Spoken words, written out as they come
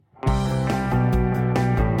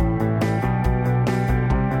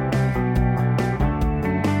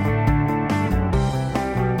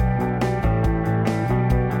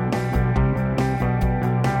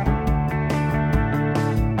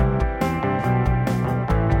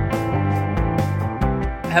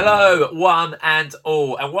Hello, one and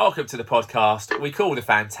all, and welcome to the podcast we call the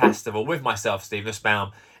Fantastival with myself, Steve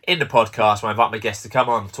Nussbaum. In the podcast, I invite my guests to come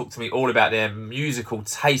on, talk to me all about their musical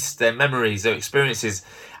taste, their memories, their experiences,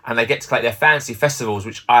 and they get to collect their fantasy festivals,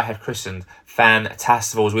 which I have christened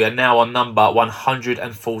Fantastivals. We are now on number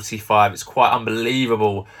 145. It's quite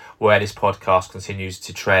unbelievable where this podcast continues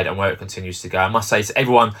to tread and where it continues to go. I must say to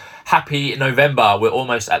everyone, happy November. We're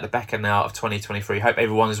almost at the back end now of 2023. Hope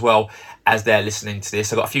everyone is well as they're listening to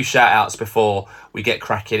this. I've got a few shout outs before we get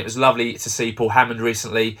cracking. It was lovely to see Paul Hammond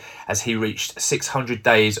recently as he reached 600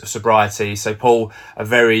 days of sobriety. So Paul, a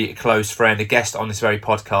very close friend, a guest on this very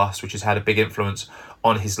podcast, which has had a big influence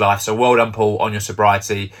on his life. So well done, Paul, on your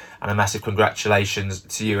sobriety, and a massive congratulations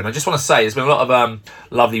to you. And I just want to say there's been a lot of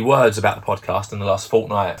lovely words about the podcast in the last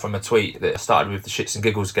fortnight from a tweet that started with the Shits and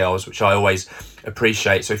Giggles girls, which I always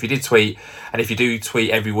appreciate. So if you did tweet, and if you do tweet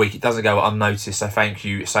every week, it doesn't go unnoticed. So thank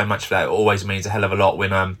you so much for that. It always means a hell of a lot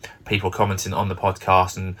when people commenting on the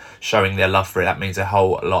podcast and showing their love for it. That means a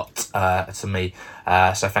whole lot to me.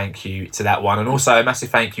 So thank you to that one. And also a massive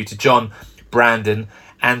thank you to John, Brandon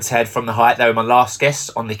and Ted from The Height. They were my last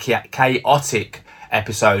guests on the chaotic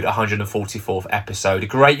episode, 144th episode. A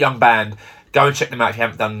great young band. Go and check them out if you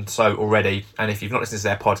haven't done so already. And if you've not listened to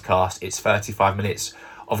their podcast, it's 35 minutes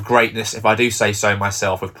of greatness, if I do say so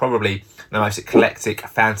myself, with probably the most eclectic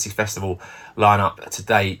fantasy festival lineup to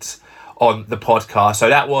date on the podcast. So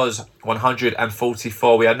that was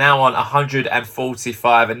 144. We are now on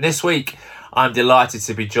 145. And this week, I'm delighted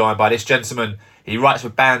to be joined by this gentleman. He writes for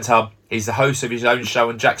Band Hub. He's the host of his own show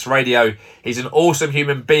on Jack's Radio. He's an awesome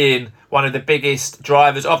human being, one of the biggest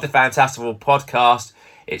drivers of the Fantastival podcast.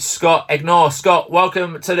 It's Scott Egnor. Scott,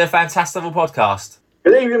 welcome to the Fantastival podcast.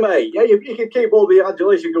 Good evening, mate. Yeah, you can keep all the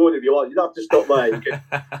adulation going if you want. You don't have to stop there.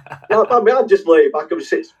 I'll just lay back and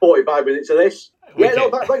sit 45 minutes of this. Thanks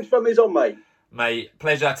for having me on, mate. Mate,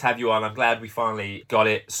 pleasure to have you on. I'm glad we finally got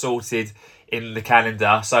it sorted in the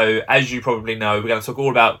calendar. So, as you probably know, we're going to talk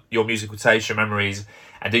all about your musical taste, your memories,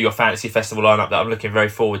 and do your fantasy festival lineup that I'm looking very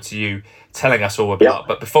forward to you telling us all about. Yeah.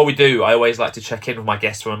 But before we do, I always like to check in with my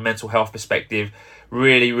guests from a mental health perspective.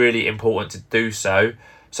 Really, really important to do so.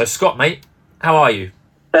 So, Scott, mate, how are you?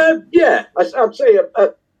 I'd say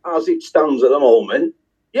as it stands at the moment,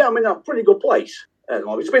 I'm in a pretty good place.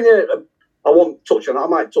 It's been I won't touch on that. I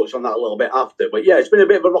might touch on that a little bit after. But yeah, it's been a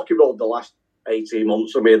bit of a rocky road the last 18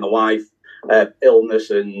 months for me and the wife, illness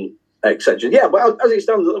and etc. Yeah, but as it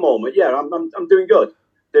stands at the moment, I'm doing good.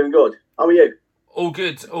 Doing good. How are you? All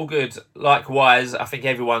good, all good. Likewise, I think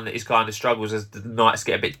everyone is kind of struggles as the nights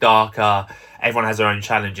get a bit darker. Everyone has their own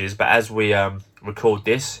challenges. But as we record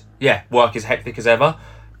this, work is hectic as ever.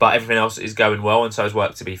 But everything else is going well, and so is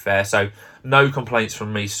work, to be fair. So no complaints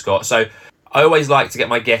from me, Scott. So I always like to get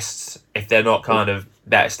my guests, if they're not kind of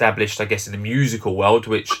that established, I guess, in the musical world,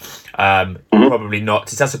 which probably not,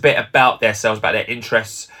 to tell us a bit about themselves, about their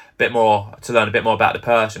interests, a bit more, to learn a bit more about the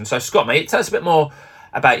person. So Scott, mate, tell us a bit more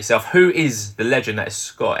about yourself. Who is the legend that is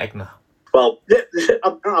Scott Egnor? Well, this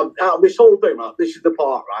whole thing, right, this is the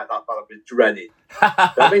part, right, that I've been dreading.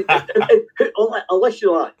 I mean, unless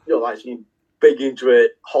you're like some big into a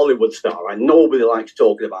Hollywood star, right, nobody likes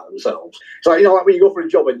talking about themselves. So, like when you go for a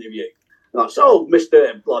job interview, like, so,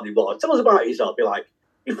 Mr. Bloody Blah, tell us about yourself. You're like,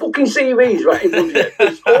 your fucking CV's right in front of you.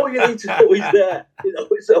 It's all you need to know is there.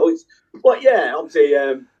 So it's, but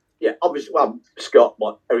obviously, well, I'm Scott,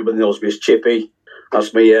 but everybody knows me as Chippy.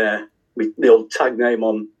 That's me, the old tag name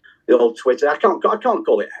on the old Twitter. I can't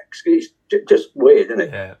call it X. It's just weird, isn't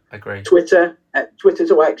it? Yeah, I agree. Twitter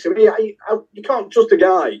to X. I mean, you can't trust a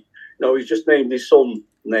guy. He's just named his son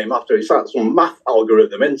name after it's like some math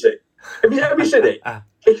algorithm, isn't it? Have you seen it?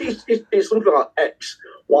 It's something like X,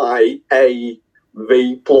 Y, A,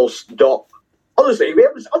 V plus dot. Honestly,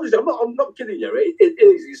 I'm not kidding you.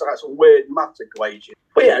 It's like some weird math equation.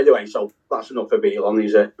 But yeah, anyway, so that's enough of Elon.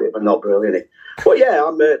 He's a bit of a knob, really, isn't he? But yeah,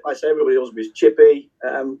 I'm like I say, everybody knows me as Chippy.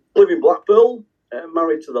 Live in Blackpool.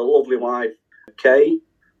 Married to the lovely wife Kay,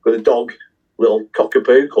 with a dog, little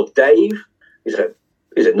cockapoo called Dave. He's a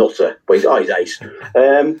nutter, but he's ace.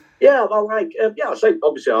 I say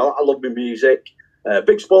obviously I love my music.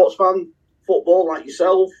 Big sports fan, football like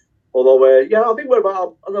yourself. Although, I think we're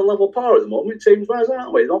about on a level par at the moment, teams-wise,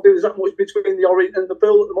 aren't we? Not there's that much between the Orient and the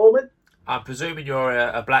Pool at the moment. I'm presuming you're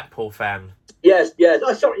a Blackpool fan. Yes. I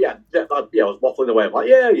was waffling away. I'm like,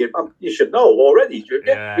 you should know already.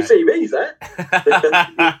 Yeah. Your CV's there.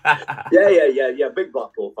 Yeah. Big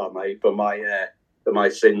Blackpool fan, mate, for my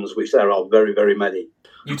sins, which there are very, very many.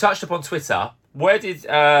 You touched upon Twitter. Where did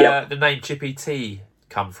the name Chippytea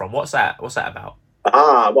come from? What's that about?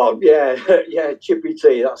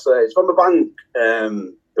 Chippytea. That's it's from a band.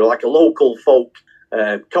 They're like a local folk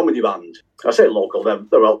comedy band. I say local,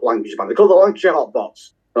 they're a Lancashire band. They're called the Lancashire Hot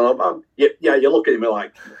Box. Yeah, you're looking at me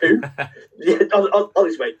like, who? Yeah,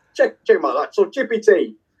 honestly, check them out. Like, so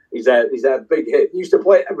Chippytea is a big hit. He used to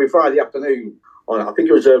play it every Friday afternoon on, I think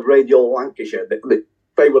it was a Radio Lancashire.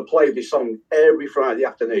 They would play this song every Friday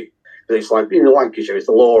afternoon. Because it's like, in Lancashire, it's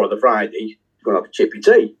the law of the Friday, you're going to have a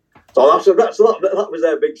Chippytea. So that was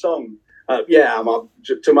their big song.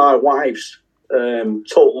 To my wife's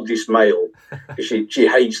total dismay, because she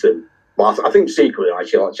hates them. But I think secretly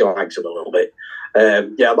she likes them a little bit.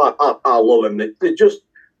 But I love them.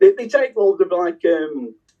 They take all the like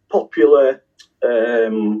popular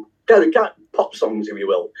pop songs, if you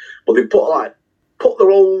will, but they put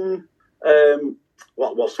their own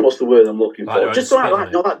what's the word I'm looking for? Just like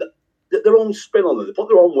their own spin on it. They put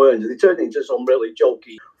their own words and they turn it into some really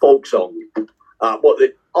jokey folk song.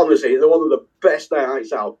 Honestly, they're one of the best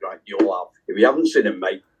nights out, right, you'll have. If you haven't seen them,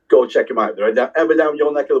 mate, go check them out. They're ever down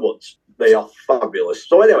your neck of the woods. They are fabulous.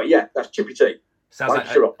 So anyway, yeah, that's Chippytea.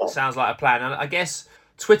 Sounds like a plan. And I guess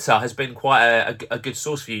Twitter has been quite a good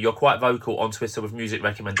source for you. You're quite vocal on Twitter with music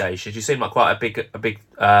recommendations. You seem like quite a big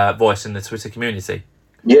voice in the Twitter community.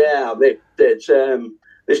 Yeah, this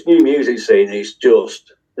new music scene is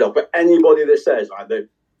just, for anybody that says like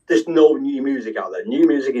there's no new music out there, new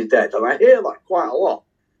music is dead, and I hear that quite a lot,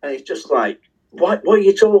 and it's just like, what are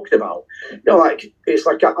you talking about? Like it's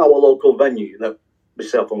like at our local venue that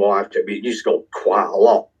myself and my wife we used to go quite a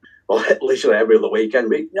lot, literally every other weekend.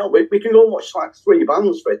 We can go and watch like 3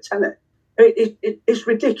 bands for a tenner. It's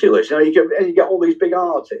ridiculous. You get all these big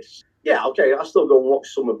artists. Yeah, okay, I still go and watch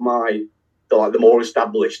some of the more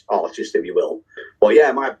established artists, if you will. But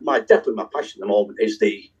yeah, definitely my passion at the moment is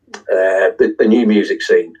the new music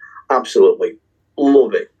scene. Absolutely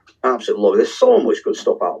love it. Absolutely love it. There's so much good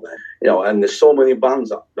stuff out there, and there's so many bands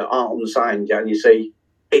that aren't unsigned, and you see,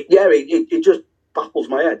 it just baffles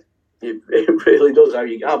my head. It really does. How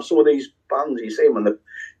you have some of these bands, you see them, and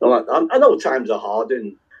I know times are hard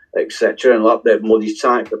and etc. and like the money's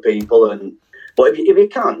tight for people, but if you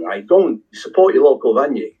can, right, go and support your local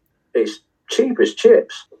venue. It's cheap as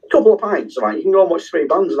chips. A couple of pints, right? You can go and watch 3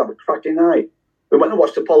 bands and have a cracking night. We went and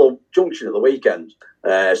watched Apollo Junction at the weekend,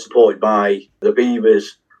 supported by the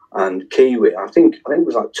Beavers and Kiwi. I think it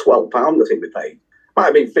was like £12. I think we paid. Might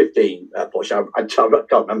have been 15. Push. I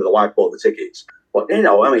can't remember. The wife bought the tickets, but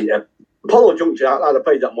Apollo Junction. I'd have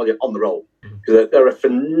paid that money on the road because they're a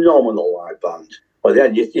phenomenal live band. But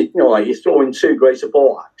then you throw in 2 great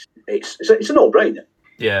support acts. It's a no-brainer.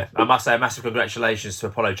 Yeah, I must say a massive congratulations to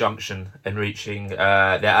Apollo Junction in reaching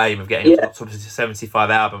their aim of getting to the top of the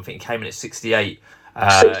 75 album. I think it came in at 68.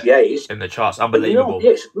 68 in the charts, unbelievable.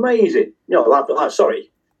 It's amazing.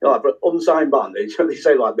 For unsigned band, they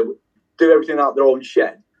say like they do everything out their own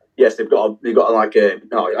shed. Yes, they've got like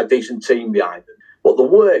a decent team behind them, but the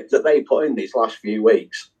work that they put in these last few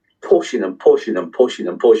weeks, pushing and pushing and pushing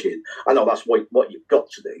and pushing. I know that's what you've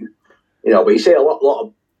got to do, but you see a lot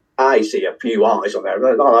of. I see a few artists on there.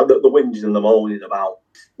 The whinging and the moaning about,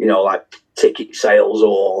 like ticket sales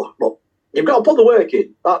but you've got to put the work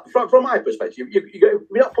in. From my perspective, if you're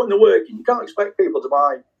not putting the work in, you can't expect people to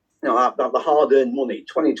buy, have the hard-earned money,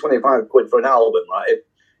 20, 25 quid for an album, right? If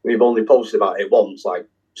we've only posted about it once, like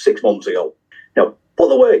 6 months ago. Put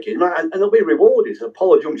the work in, right? And they'll be rewarded. As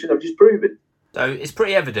Apollo Junction have just proven. So it's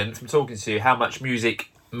pretty evident from talking to you how much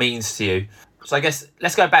music means to you. So I guess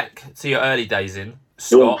let's go back to your early days in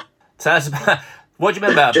Scott. Tell us about what do you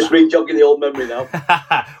remember? Just re-jogging the old memory now.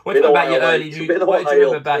 What do you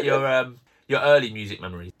remember about your early music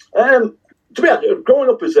memories? To be honest, growing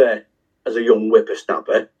up as a young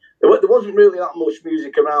whippersnapper, there wasn't really that much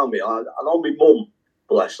music around me. I know my mum,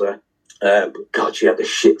 bless her, but God, she had the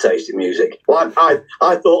shit taste in music. Well,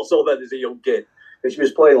 I thought so then as a young kid. And she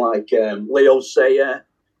was playing like Leo Sayer,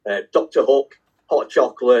 Dr. Hook, Hot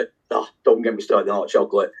Chocolate. Oh, don't get me started on Hot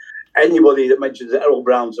Chocolate. Anybody that mentions Errol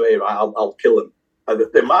Brown to me, right, I'll kill him. And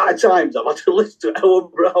the amount of times I've had to listen to Errol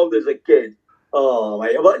Brown as a kid. Oh,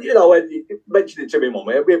 mate. But, when you mention it to my mum,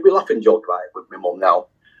 we laugh and joke about it with my mum now.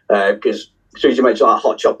 Because as soon as you mention like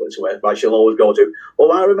Hot Chocolate to her, right, she'll always go to,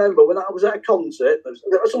 well, I remember when I was at a concert,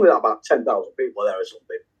 there was something like about 10,000 people there or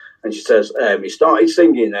something. And she says, he started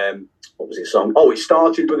singing, what was his song? Oh, it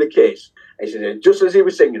started with a kiss. And she said, just as he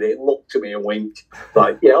was singing it, looked at me and winked.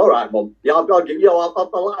 Like, yeah, all right, Mum. Yeah, I'll give you, I'll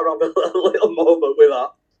let her have a little moment with that.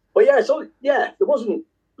 But there wasn't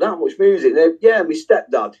that much music. My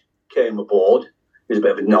stepdad came aboard. He was a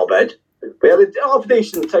bit of a knobhead. We had a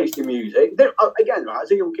half-decent taste in music. Again, right,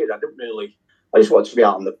 as a young kid, I just wanted to be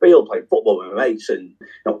out on the field playing football with my mates and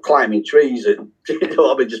climbing trees and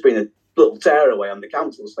just being a little tearaway on the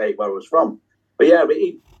council estate where I was from. but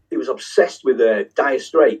he was obsessed with Dire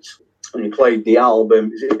Straits, and he played the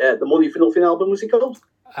album. Is it the Money for Nothing album? Was it called?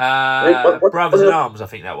 Brothers in Arms, I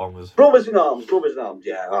think that one was. Brothers in Arms,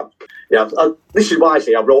 yeah. This is why I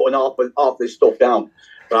say I wrote half this stuff down,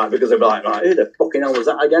 right? Because they'd be like, right, who the fucking hell was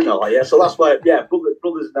that again? Like, yeah, so that's why, yeah,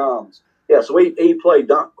 Brothers in Arms. Yeah, so he played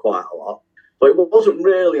that quite a lot. But it wasn't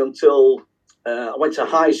really until I went to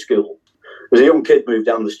high school. There was a young kid moved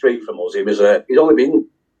down the street from us. He'd only been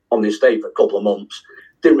on the estate for a couple of months.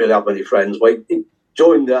 Didn't really have many friends. But he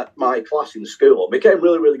joined my class in school and became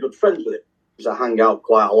really, really good friends with him. I hang out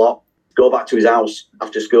quite a lot. Go back to his house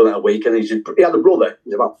after school that week, and he had a brother.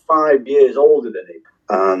 He's about 5 years older than him.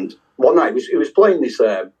 And one night he was playing this.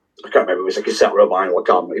 I can't remember if it was a cassette or a vinyl. I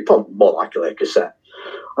can't remember. It probably more likely a cassette.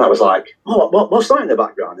 And I was like, "Oh, what's that in the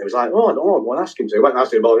background?" He was like, "Oh, I don't know. Go and ask him." So he went and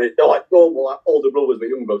asked him about it. They're like, normal, like older brothers with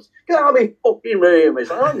young brothers. Get out of my fucking room. He's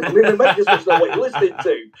like, "I mean, mate just wants to know what you're listening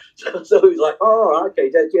to." So he's like, "Oh,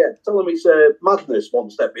 okay, yeah. Tell him it's Madness, One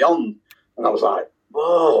Step Beyond." And I was like,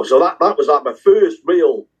 whoa. So that was like my first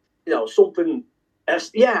real, something.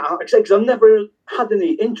 Yeah, like I said, because I've never had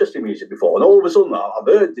any interest in music before, and all of a sudden I've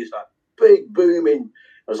heard this like big booming.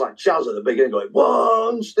 It was like jazz at the beginning, going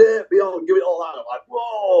one step beyond, give it all out. I'm like,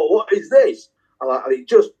 whoa, what is this? And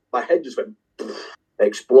my head just went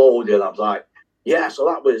exploded. And I was like, yeah. So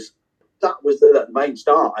that was the main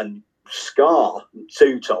start. And ska,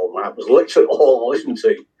 two-tone, that was literally all I listened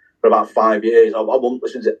to for about 5 years. I wouldn't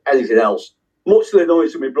listen to anything else. Much to the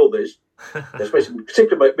annoyance of my brothers, especially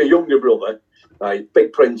particularly my younger brother,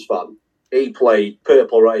 big Prince fan. He played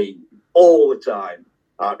Purple Rain all the time.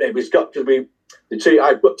 It was because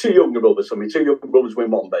I've got two younger brothers, so my two younger brothers were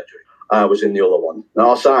in one bedroom. I was in the other one.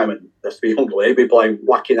 Now Simon, that's the younger, he'd be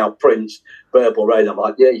whacking out Prince, Purple Rain. I'm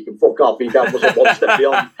like, yeah, you can fuck off. You can't put One Step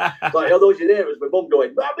Beyond. Like, although you hear, it was my mum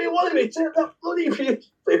going, "Mommy, what are you doing? That bloody!"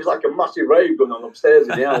 It was like a massive rave going on upstairs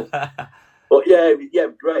in the house. But yeah,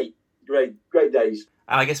 great days.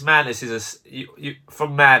 And I guess Madness is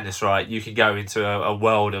from Madness, right? You can go into a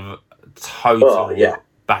world of total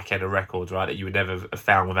back end of records, right? That you would never have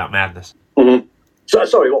found without Madness. Mm-hmm. So,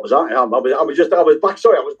 sorry, what was that? I was back.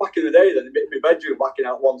 Sorry, I was back in the day then in my bedroom, backing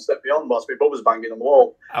out One Step Beyond whilst my brother was banging on the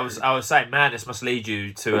wall. I was saying Madness must lead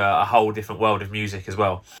you to a whole different world of music as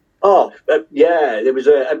well. Oh yeah, there was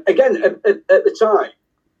again at the time,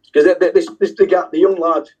 because the young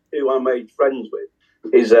lad who I made friends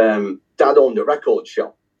with, his dad owned a record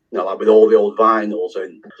shop, like with all the old vinyls,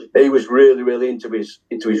 and he was really, really into his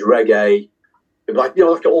reggae, like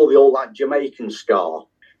all the old like Jamaican ska.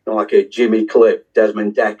 Like a Jimmy Cliff,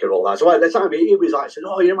 Desmond Decker, all that. So at the time, he was like, saying,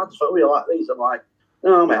 "Oh, you're mad for me like these." I'm like,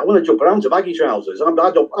 "No, mate, I want to jump around to baggy trousers. I don't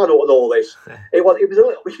want all this." It was a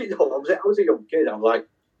little, I was a young kid. I was like, I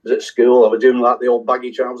was at school. I was doing like the old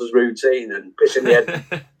baggy trousers routine and pissing the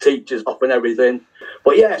head teachers off and everything.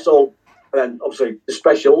 But yeah, so and then obviously the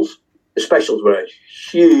specials were a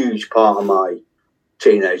huge part of my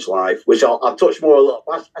teenage life, which I'll touch more a lot.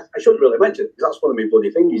 I shouldn't really mention it because that's one of my bloody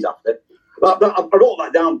thingies after. I wrote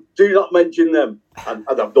that down. Do not mention them, and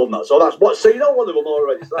I've done that. So that's what. So you know one of them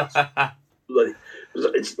already. So that's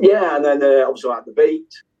and then obviously like the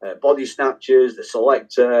Beat, Body Snatchers, the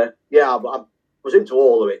Selector. Yeah, I was into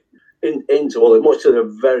all of it. Into all of it, much to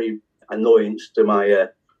the very annoyance to my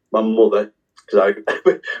mother, because I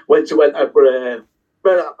went for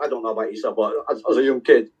I don't know about yourself, but as a young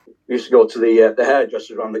kid, we used to go to the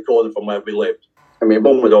hairdressers around the corner from where we lived, and my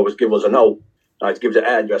mum would always give us a note. To give the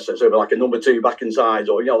hairdresser, so it'd be like a number 2 back and sides,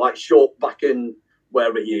 or like short back in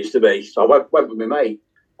wherever it used to be. So I went with my mate,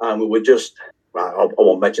 and we were just I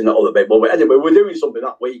won't mention that other bit, but anyway, we're doing something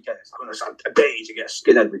that weekend. It's like a day to get a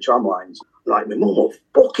skinhead with tram lines. Like, my mum will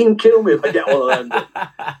fucking kill me if I get one of them.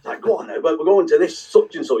 Like, go on now, we're going to this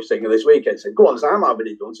such and such thing this weekend. So go on, so I'm having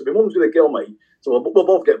it done. So my mum's going to kill me. So we'll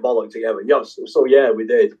both get bollocked together. Yes, so yeah, we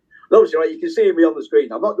did. And obviously, right, you can see me on the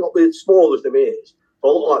screen. I've not got the smallest of ears. I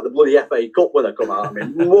look like the bloody FA Cup when I come out. I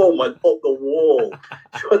mean, mum went up the wall.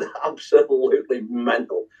 She was absolutely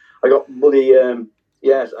mental. I got bloody,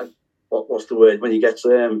 what's the word? When you get,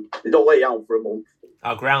 they don't let you out for a month.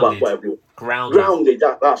 Oh, grounded. Grounded,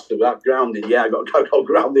 that's that, grounded. Yeah, I got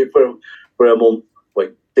grounded for a month. Well,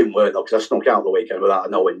 it didn't work though, because I snuck out the weekend without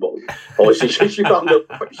knowing. But obviously, she found that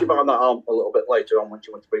out a little bit later on when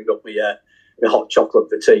she went to bring up my hot chocolate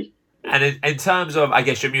for tea. And in terms of, I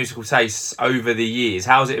guess, your musical tastes over the years,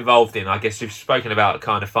 how's it evolved in? I guess you've spoken about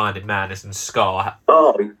kind of finding Madness and ska.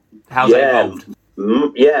 How's it evolved?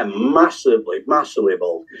 Yeah, massively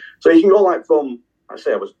evolved. So you can go like from, I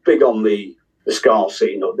was big on the ska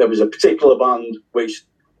scene. There was a particular band which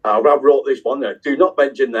I wrote this one there. Do not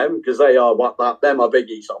mention them because they are they're my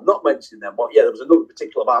biggies. So I'm not mentioning them. But yeah, there was another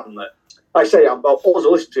particular band that I say all I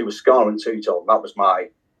listened to was Scar and Two Tone. That was my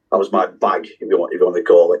bag, if you want to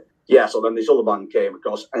call it. Yeah. So then this other band came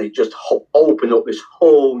across, and it just opened up this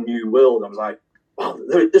whole new world. I was like, wow,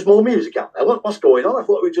 there's more music out there. What's going on? I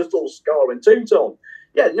thought we were just all Scar and Two Tone.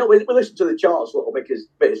 Yeah, we listened to the charts a little bit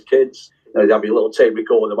as kids. They'd have your little tape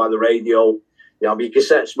recorder by the radio. You have your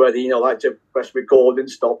cassettes ready, like to press record and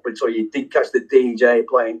stop until you did catch the DJ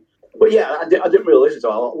playing. But yeah, I didn't really listen to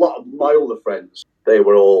it. A lot of my older friends, they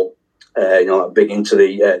were all, like big into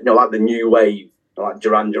the, like the new wave, like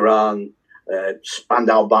Duran Duran,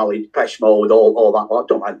 Spandau Ballet, Depeche Mode, all that. Well, I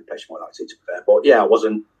don't mind Depeche Mode, actually, to be fair. But yeah, I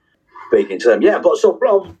wasn't big into them. Yeah, but so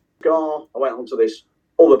from Scar, I went on to this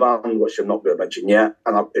other band, which I'm not going to mention yet.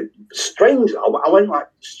 And strange, I went like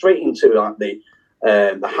straight into like the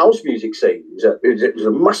house music scene. It was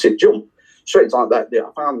a massive jump straight into like that. Yeah,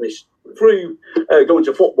 I found this through going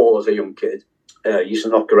to football as a young kid. Used to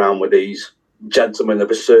knock around with these gentlemen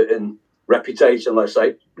of a certain reputation, let's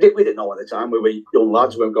say. We didn't know at the time. We were young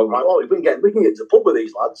lads. We were going, right, well, we can get to the pub with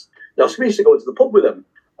these lads. So we used to go to the pub with them.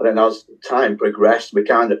 And then as time progressed, we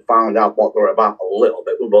kind of found out what they were about a little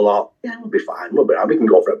bit. We were like, yeah, we'll be fine. We'll be fine. We can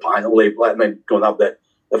go for a pint and leave, let them go and have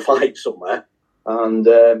the fight somewhere. And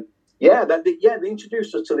they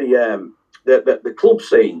introduced us to the club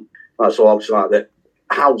scene. So obviously like the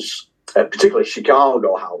house, particularly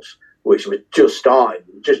Chicago house, which was just starting,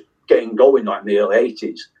 just getting going like in the early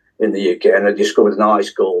 80s in the UK. And I discovered an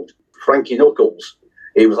artist called Frankie Knuckles.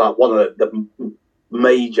 He was like one of the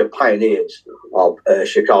major pioneers of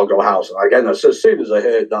Chicago house. And again, as soon as I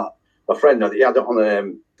heard that, my friend he had it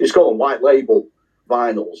on it's called white label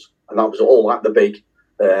vinyls, and that was all like the big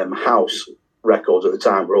house records at the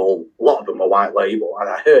time were a lot of them were white label. And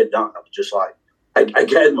I heard that, and I was just like,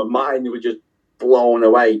 again, my mind was just blown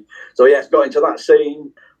away. So yes, got into that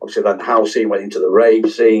scene. Obviously, then the house scene went into the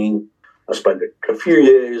rave scene. I spent a few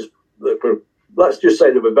years that were, let's just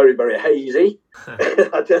say, they were very, very hazy.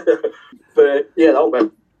 But,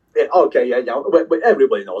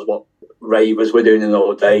 everybody knows what ravers were doing in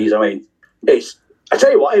those days. I mean, I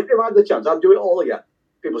tell you what, if I had the chance, I'd do it all again.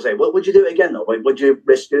 People say, well, would you do it again, though? Would you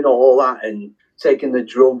risk doing all that and taking the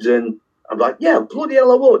drugs? And I'm like, yeah, bloody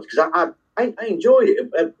hell I would, because I enjoyed it.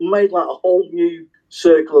 It made like a whole new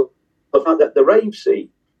circle of fact that the rave scene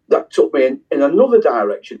that took me in another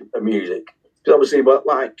direction of music. Because obviously,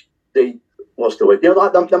 like what's the word?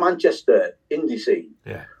 Like the Manchester indie scene.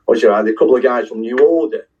 Yeah. Which I had a couple of guys from New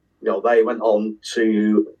Order. They went on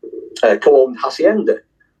to co-own Hacienda,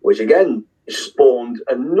 which again spawned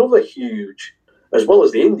another huge, as well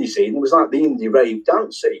as the indie scene. It was like the indie rave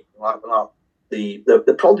dance scene, like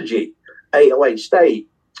the Prodigy, 808 State,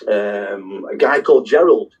 a guy called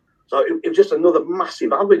Gerald. So it was just another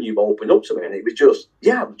massive avenue opened up to me, and it was just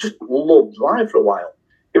just loved life for a while.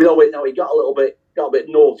 Even though it got a little bit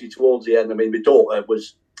naughty towards the end. I mean, my daughter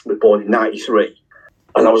was born in '93,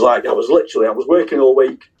 and I was working all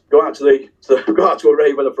week, go out to a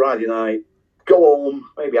rave on a Friday night, go home,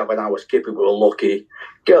 maybe have an hour's skip if we were lucky,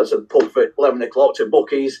 get to the pub for 11 o'clock to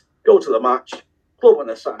Bucky's, go to the match, club on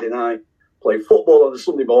a Saturday night, play football on a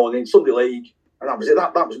Sunday morning, Sunday league, and that was it.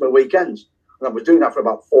 That was my weekends. And I was doing that for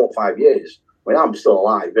about 4 or 5 years. I mean, I'm still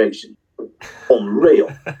alive, it's unreal.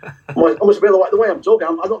 I must be the way I'm talking.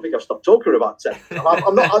 I don't think I've stopped talking about 10.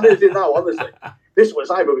 I'm not. I'm losing now, honestly. This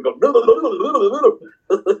was I we got.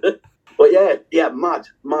 But yeah, mad,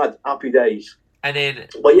 happy days. And then,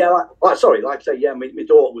 but yeah, like I say, yeah, my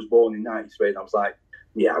daughter was born in '93, and I was like,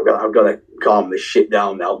 yeah, I've got to calm this shit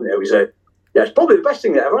down now. It was it's probably the best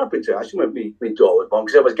thing that ever happened to her. Actually, when my daughter was born,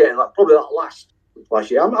 because I was getting probably that last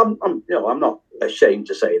year. I'm not ashamed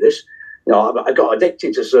to say this. I got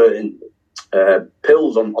addicted to certain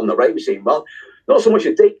pills on the rave scene. Well, not so much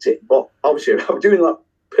addicted, but obviously I'm doing like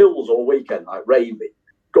pills all weekend, like raving.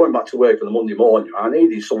 Going back to work on a Monday morning, I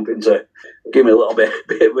needed something to give me a little bit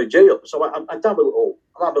of a G up. So I'd have a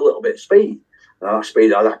little bit of speed. And at that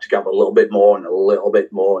speed, I'd have to have a little bit more and a little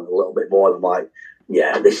bit more and a little bit more. And I'm like,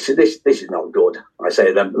 yeah, this is not good. I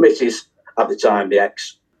say the missus at the time, the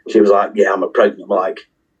ex, she was like, yeah, I'm pregnant. I'm like,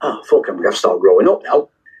 oh, fuck, I'm going to start growing up now.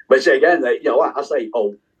 But say again, I say,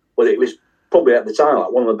 well, it was probably at the time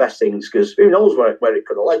like one of the best things, because who knows where it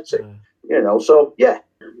could have led to, So, yeah.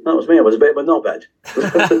 That was me. I was a bit of a knobhead.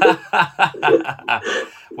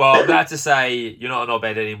 Well, I'm glad to say you're not a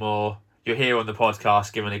knobhead anymore. You're here on the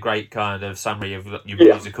podcast giving a great kind of summary of your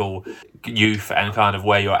musical youth and kind of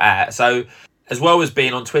where you're at. So, as well as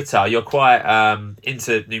being on Twitter, you're quite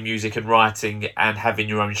into new music and writing and having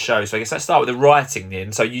your own show. So I guess let's start with the writing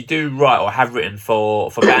then. So you do write or have written for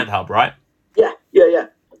Band Hub, right? Yeah.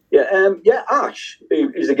 Ash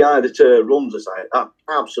is the guy that runs the site.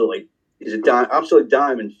 Absolutely, he's absolute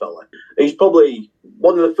diamond fella. He's probably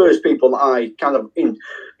one of the first people that I kind of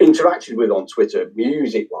interacted with on Twitter,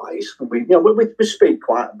 music-wise. We speak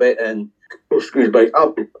quite a bit, and excuse me,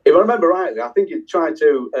 if I remember rightly, I think he tried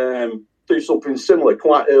to do something similar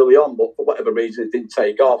quite early on, but for whatever reason, it didn't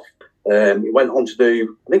take off. He went on to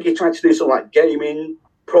do, I think he tried to do something like gaming,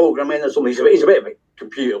 programming, or something. He's a bit of a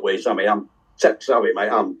computer whiz. I mean, I'm tech savvy, mate.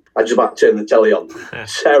 I just about to turn the telly on.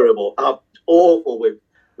 Terrible. I'm awful with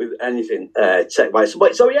anything tech-wise.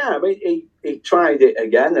 So yeah, I mean, he tried it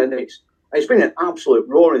again, and it's been an absolute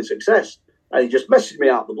roaring success. And he just messaged me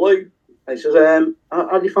out of the blue, and he says,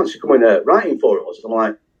 how do you fancy coming writing for us? I'm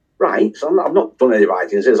like, right, so I've not done any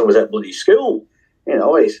writing since I was at bloody school. You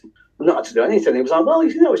know, I'm not had to do anything. He was like, well,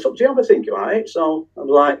 it's up to you, have a think about it. So I was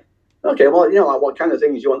like, okay, well, like what kind of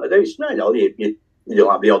things you want to do? So, you do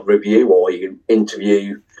like the odd review, or you can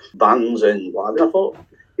interview bands and whatever. I thought,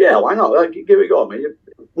 yeah, why not? Give it a go. I mean,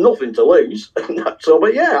 nothing to lose. So,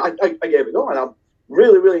 but yeah, I gave it a go, and I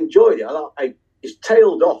really, really enjoyed it. It's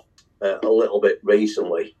tailed off a little bit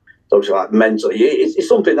recently. So it's like mentally, it's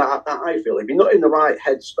something that I feel if you're not in the right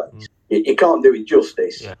headspace, you can't do it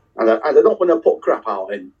justice. Yeah. And I don't want to put crap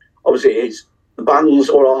out. And obviously, it's the bands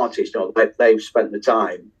or artists, they've spent the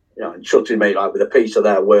time, entrusting me like with a piece of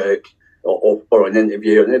their work or an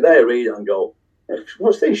interview, and if they read it and go,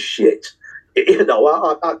 "What's this shit?" I don't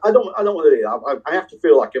want to do that. I have to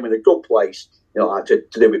feel like I'm in a good place, to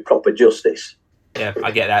do it proper justice. Yeah,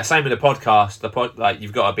 I get that. Same with the podcast.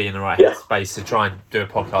 You've got to be in the right headspace to try and do a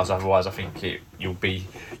podcast. Otherwise, I think you'll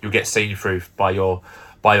get seen through by your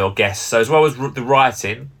guests. So as well as the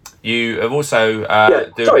writing, you have also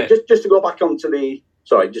just to go back onto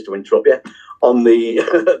just to interrupt you on the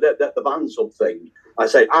the band sub thing. I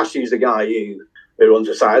say Ash is the guy who runs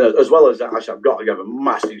the site, as well as Ash. I've got to give a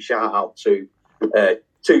massive shout out to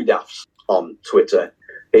Two Daffs on Twitter.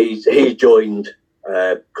 He joined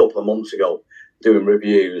a couple of months ago, doing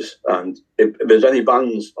reviews, and if there's any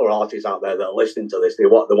bands or artists out there that are listening to this, they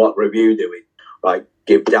want review doing, right,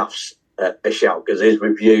 give Daffs a shout, because his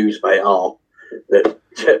reviews, mate,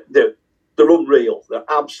 they're unreal. They're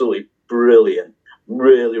absolutely brilliant,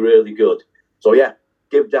 really, really good. So yeah,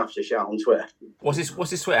 give Daffs a shout on Twitter. What's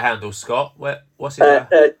his Twitter handle, Scott? What's his?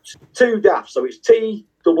 Two Daffs. So it's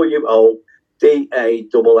TWODAFS.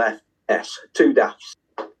 Two Daffs.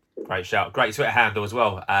 Great shout. Great Twitter handle as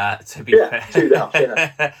well, to be fair. Two Daffs,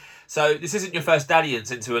 yeah. So this isn't your first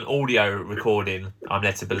dalliance into an audio recording, I'm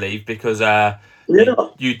led to believe, because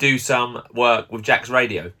you do some work with Jack's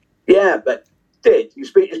Radio. Yeah, but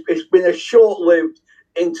it's been a short-lived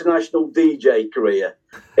international DJ career.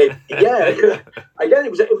 Again,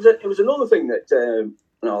 it was another thing that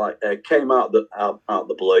came out of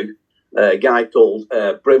the blue. A guy called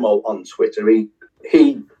Brimo on Twitter. I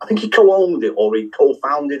think he co-owned it, or he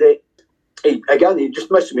co-founded it. He just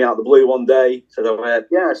messaged me out of the blue one day. Said,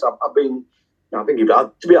 yes, I've been. To be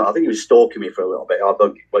honest, I think he was stalking me for a little bit.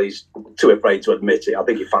 But he's too afraid to admit it. I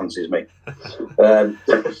think he fancies me.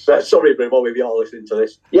 Sorry, Brimo, if you're listening to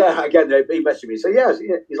this. Yeah, again, he messaged me. So yeah,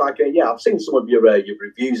 he's like, I've seen some of your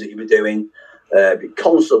reviews that you've been doing. Been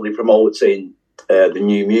constantly promoting the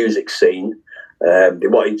new music scene. They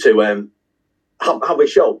wanted to have a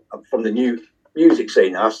show from the new music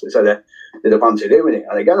scene. I asked, and said, did I fancy doing it?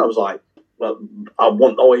 And again, I was like, well, I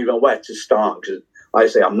won't know even where to start, because like I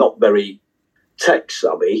say, I'm not very tech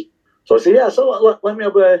savvy. So I said, yeah, so let me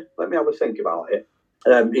have a think about it.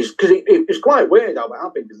 It's quite weird how it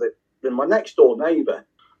happened, because my next door neighbour,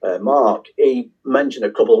 Mark, he mentioned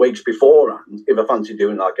a couple of weeks beforehand if I fancy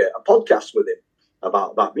doing like a podcast with him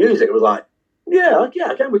about music. It was like, yeah,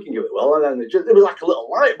 we can do it well. And then it was like a little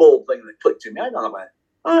light bulb thing that clicked in my head, and I went,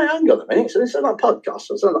 hang on a minute. So this is that podcast.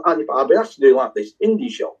 So I've been asked to do like this indie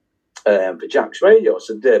show for Jack's Radio. I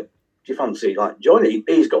said, do you fancy like joining?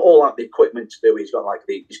 He's got all like the equipment to do. He's got like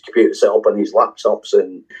his computer set up and his laptops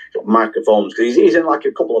and got microphones, because he's in like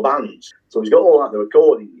a couple of bands. So he's got all like the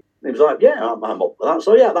recording. And he was like, yeah, I'm up for that.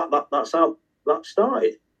 So yeah, that's how that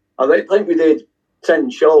started. And I think we did 10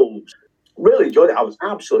 shows. Really enjoyed it. I was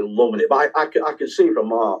absolutely loving it. But I could see from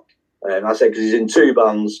Mark, and I said, because he's in 2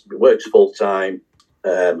 bands, he works full time,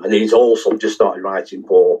 and he's also just started writing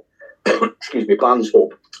for, Bands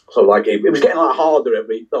Hub. So like it was getting like harder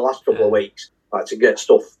the last couple of weeks, like to get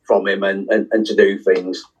stuff from him and to do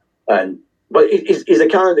things. But he's the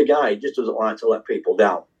kind of guy, he just doesn't like to let people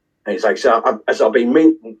down. And he's like, I said,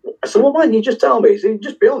 well, why don't you just tell me? He said,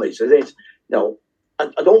 just be honest. He said,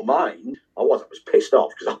 I don't mind. I was pissed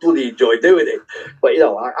off because I bloody enjoyed doing it. But,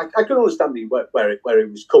 I could understand where he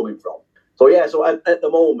was coming from. So, yeah, so at the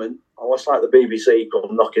moment, was like the BBC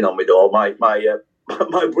come knocking on my door. My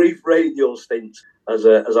my brief radio stint as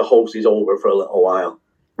a host is over for a little while.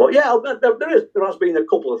 But yeah, there has been a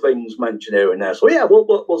couple of things mentioned here and there. So yeah,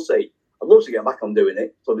 we'll see. I'd love to get back on doing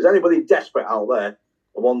it. So if there's anybody desperate out there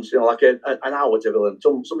who wants, like an hour to fill in,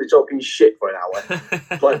 somebody talking shit for an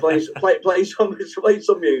hour, play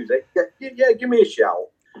some music. Yeah, give me a shout.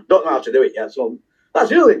 Don't know how to do it yet. So that's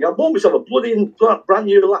the other thing. I bought myself a bloody brand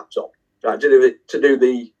new laptop, right, to do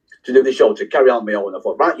the show, to carry on my own. I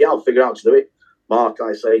thought, right, yeah, I'll figure out how to do it. Mark,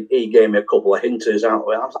 I say, he gave me a couple of hinters out of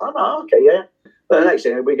it. I was like, oh, okay, yeah. The next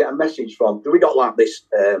thing, we get a message we got like this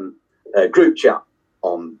group chat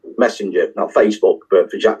on Messenger, not Facebook,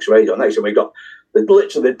 but for Jack's Radio. Next thing, we got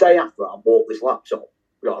literally the day after I bought this laptop,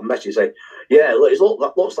 we got a message saying, yeah,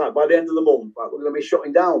 that looks like by the end of the month, like, we're going to be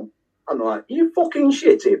shutting down. I'm like, you fucking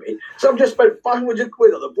shitting me? So I've just spent 500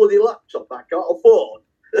 quid on a bloody laptop that I can't afford.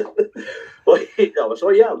 But, so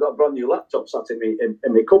yeah, I've got a brand new laptop sat in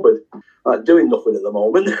my cupboard, doing nothing at the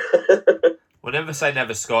moment. Well, never say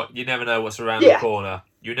never, Scott. You never know what's around the corner.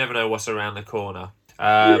 You never know what's around the corner.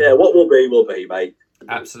 What will be, mate.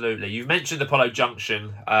 Absolutely. You've mentioned Apollo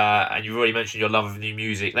Junction, and you've already mentioned your love of new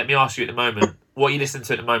music. Let me ask you at the moment, what are you listening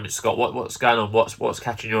to at the moment, Scott? What's going on? What's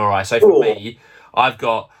catching your eye? So for me, I've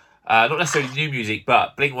got not necessarily new music,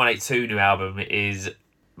 but Blink-182 new album is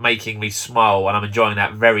making me smile, and I'm enjoying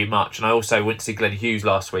that very much. And I also went to see Glenn Hughes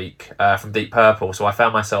last week from Deep Purple, so I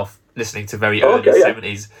found myself listening to very early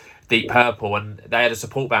 70s Deep Purple, and they had a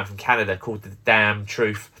support band from Canada called The Damn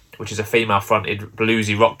Truth, which is a female-fronted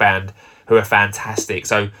bluesy rock band who are fantastic.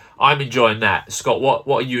 So I'm enjoying that. Scott, what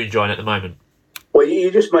are you enjoying at the moment? Well, you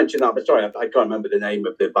just mentioned that, but sorry, I can't remember the name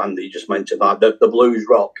of the band that you just mentioned, the blues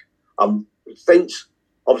rock. Since,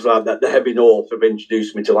 obviously, the Heavy North have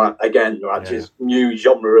introduced me to that, again, this new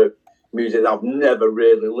genre of music that I've never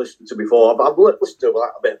really listened to before. I've listened to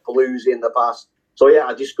a bit of bluesy in the past. So yeah,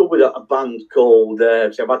 I discovered a band called,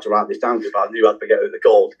 so I've had to write this down because I knew I'd forget who they're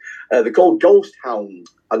called. They're called Ghost Hound,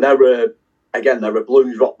 and they're a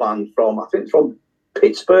blues rock band from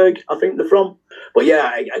Pittsburgh, I think they're from. But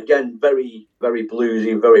yeah, again, very, very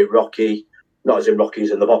bluesy, very rocky. Not as in Rocky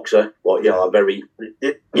as in the Boxer, but if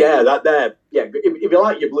you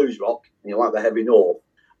like your blues rock and you like the Heavy North,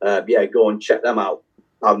 go and check them out.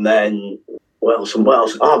 And then what else?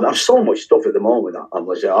 Oh, there's so much stuff at the moment that I'm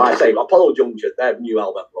listening. I say Apollo Junction, their new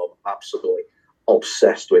album, I'm absolutely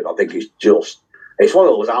obsessed with. I think it's one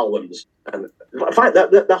of those albums, and in fact,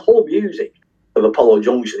 the whole music of Apollo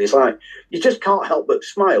Junction is like, you just can't help but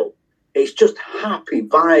smile. It's just happy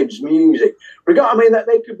vibes music.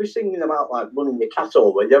 They could be singing about like running your cat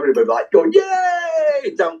over, and everybody like going,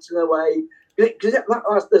 yay, dancing away. Because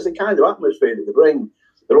there's the kind of atmosphere that they bring.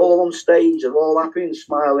 They're all on stage, they're all happy and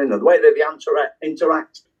smiling, and the way that they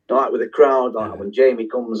interact, like with the crowd, like when Jamie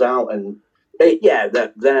comes out, and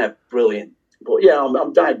they're brilliant. But yeah,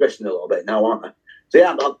 I'm digressing a little bit now, aren't I? So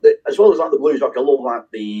yeah, as well as like the blues rock, I love like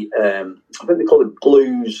the I think they call it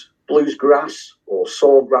bluesgrass or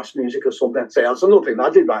sawgrass music or something. So that's another thing that I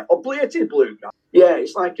did right. Oblated bluegrass. Yeah,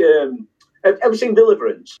 it's like have you seen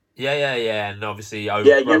Deliverance? Yeah, and obviously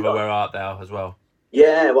Brother, Where Art Thou as well.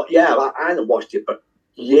 Yeah, I hadn't watched it, but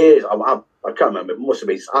years. I can't remember. It must have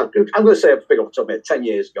been. I'm going to say I think off the top of my head 10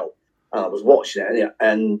 years ago. And I was watching it,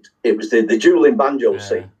 and it was the dueling banjo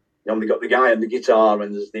scene. They got the guy on the guitar,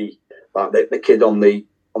 and there's the kid on the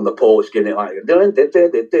porch getting it like.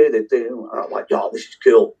 I'm like, oh, this is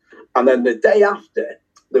cool. And then the day after,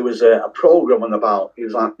 there was a program on about. It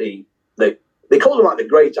was like they called him like the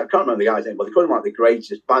greatest. I can't remember the guy's name, but they called him like the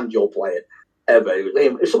greatest banjo player ever.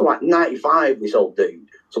 It was something like 95. This old dude.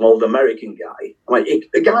 Some old American guy.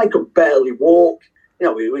 The guy could barely walk. He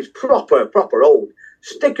was proper old.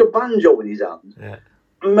 Stick a banjo in his hand,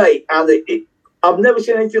 mate. And I've never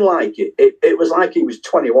seen anything like it. It was like he was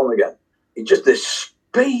 21 again. Just the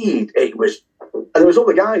speed. It was, and there was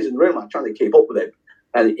other guys in the room trying to keep up with him.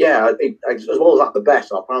 And as well as like the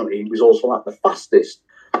best, apparently he was also like the fastest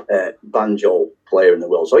banjo player in the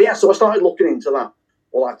world. So I started looking into that.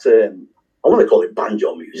 Well, that I want to call it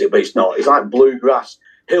banjo music, but it's not. It's like bluegrass,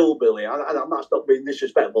 hillbilly, and that's not being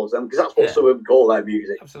disrespectful to them because that's what some of them call their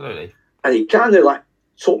music. Absolutely. And it kind of like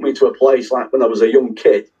took me to a place like when I was a young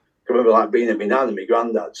kid. I remember like being at my nan and my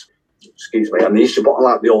granddad's. Excuse me. And they used to put on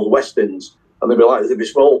like the old westerns, and there'd be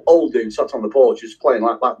some old dude sat on the porch just playing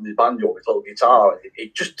like with his banjo with a little guitar. And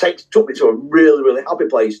it just took me to a really, really happy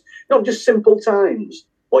place. Just simple times.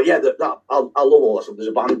 But yeah, I love all that stuff. There's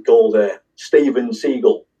a band called Steven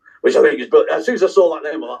Seagal, which I think is brilliant. As soon as I saw that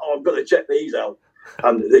name, I'm like, oh, I'm going to check these out.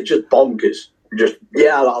 And they're just bonkers. I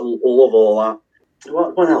love all that.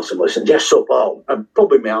 What else am I listening to?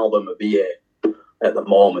 Probably my album of the year at the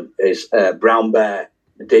moment is Brown Bear,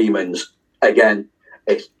 The Demons. Again,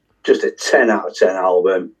 it's just a 10 out of 10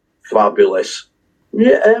 album. Fabulous.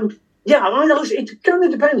 Yeah, I mean, it kind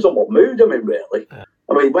of depends on what mood I'm in, really.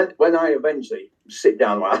 I mean, when I eventually sit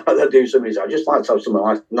down and I do some music, I just like to have something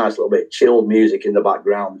like nice little bit of chilled music in the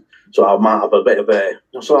background. So I might have a bit of a,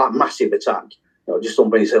 sort of like Massive Attack. You know, just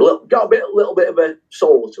something that's got a little bit of a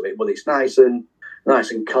soul to it, but it's nice and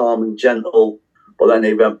calm and gentle. But then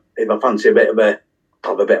if I fancy a bit of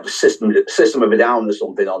a system of a Down or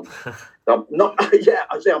something on, I'm not. Yeah,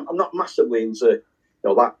 I'm not massively into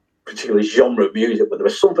that particular genre of music, but there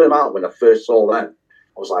was something about when I first saw them,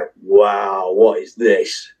 I was like, wow, what is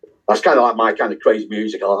this? That's kind of like my kind of crazy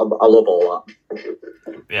music. I love all that.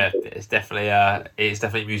 Yeah, it's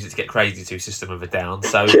definitely music to get crazy to, System of a Down.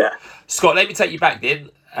 So, yeah. Scott, let me take you back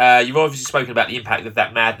then. You've obviously spoken about the impact of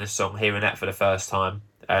that Madness song, hearing that for the first time,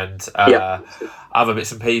 and other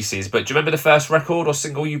bits and pieces. But do you remember the first record or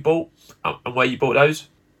single you bought and where you bought those?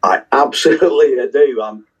 I absolutely do.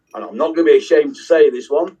 And I'm not going to be ashamed to say this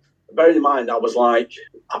one. Bearing in mind, I must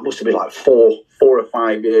have been like 4 or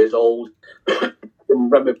 5 years old. I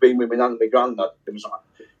remember being with my nan and my granddad. It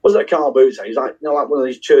was it a car boot sale? It was like one of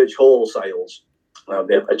these church hall sales.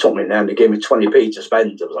 They took me in there and they gave me 20p to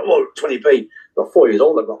spend. I was like, whoa, 20p. I was 4 years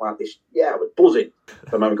old. I got like this. Yeah, I was buzzing.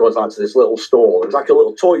 I remember going to this little store. It was like a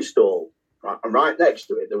little toy store. Right, and right next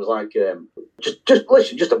to it, there was like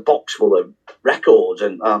just a box full of records.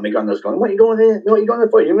 And my granddad's going, "What are you going here? What are you going there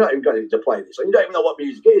for? You're not even going to play this. So you don't even know what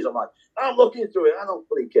music is." I'm like, "I'm looking through it. I don't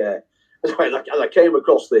really care." And I came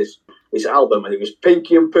across this album, and it was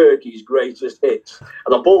Pinky and Perky's greatest hits,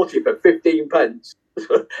 and I bought it for 15 pence.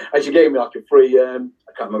 And she gave me like a free, I can't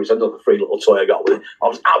remember, it's another free little toy I got with it. I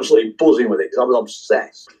was absolutely buzzing with it because I was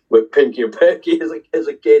obsessed with Pinky and Perky as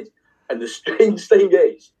a kid. And the strange thing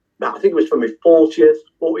is, I think it was for my 40th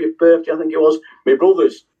birthday, I think it was. My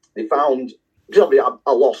brothers, they found, because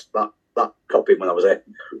I lost that copy when I was there.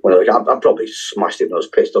 I probably smashed it when I was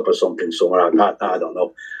pissed up or something somewhere. I don't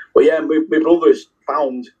know. But yeah, my brothers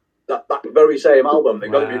found that very same album. They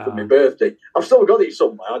got it for my birthday. I've still got it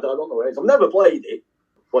somewhere. I don't know where it is. I've never played it.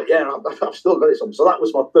 But yeah, I've still got it somewhere. So that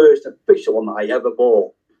was my first official one that I ever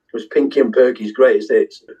bought. It was Pinky and Perky's greatest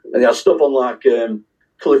hits. And they had stuff on like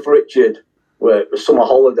Cliff Richard, where it was Summer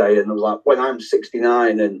Holiday, and it was like When I'm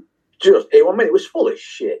 69, and it was full of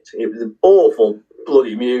shit. It was awful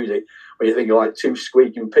bloody music when you think of like two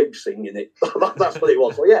squeaking pigs singing it. That's what it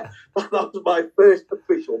was. So yeah, that was my first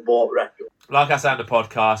official bought record. Like I say on the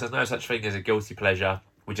podcast, there's no such thing as a guilty pleasure.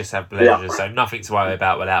 We just have pleasure, so nothing to worry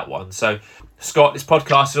about with that one. So, Scott, this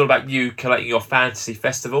podcast is all about you collating your fantasy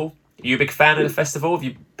festival. Are you a big fan of the festival? Have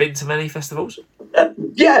you been to many festivals?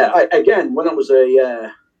 Again, when I was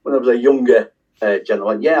a younger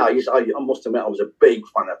gentleman, I must admit I was a big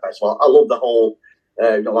fan of festival. I love the whole,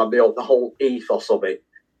 the whole ethos of it.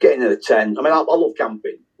 Getting in a tent. I mean, I love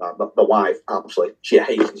camping. My wife, absolutely, she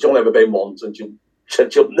hates it. She's only ever been once, and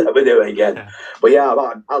she'll never do it again. Yeah. But yeah,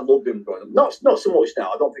 I love them growing up. Not so much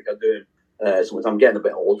now. I don't think I do so much. I'm getting a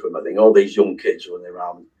bit older, I think. All these young kids running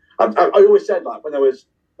around. I always said, like, when I was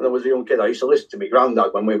a young kid, I used to listen to my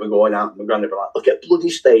granddad when we were going out, and my granddad would be like, "Look at bloody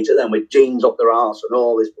state of them with jeans up their arse and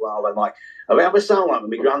all this blah." I'm like, I ever sound like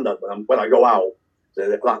my granddad when I go out.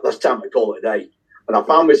 So that's time to call it a day. And I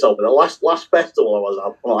found myself at the last festival I was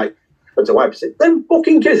at. I'm like, and to wife said, "Them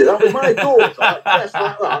fucking kids, that was my daughter." Like, yes,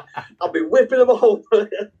 like that. I'll be whipping them all. I'm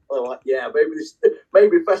like, yeah,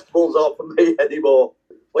 maybe festivals aren't for me anymore.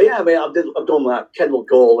 Well, yeah, I mean, I've done that Kendall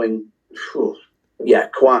Calling,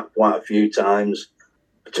 quite a few times.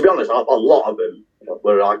 To be honest, a lot of them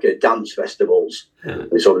were like dance festivals.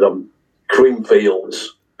 We sort of done Creamfields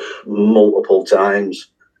multiple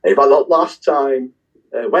times. In fact, last time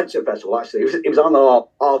went to a festival, actually, it was on our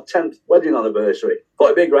 10th wedding anniversary.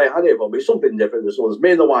 Thought it'd be a great idea, but it'd be something different. This was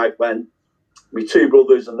me and the wife went, my two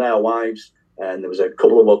brothers and their wives, and there was a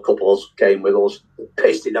couple of other couples came with us,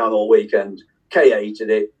 pissed it down all weekend. Kay hated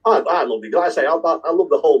it. I loved it. Like I say, I love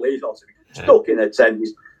the whole ethos. Stuck in a tent,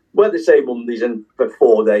 wear the same undies and for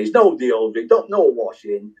 4 days, no deodorant, no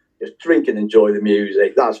washing, just drink and enjoy the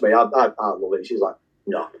music. That's me. I love it. She's like,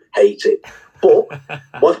 no, hate it. But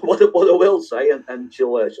what I will say, and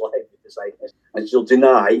she'll hate me to say this, and she'll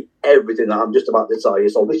deny everything that I'm just about to tell you.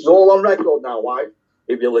 So this is all on record now, wife,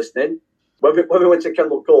 if you're listening. When we went to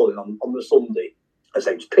Kendall Calling on the Sunday, as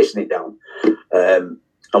I was pissing it down,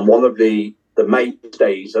 and one of the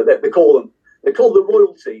mainstays, they call the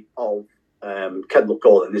royalty of Kendall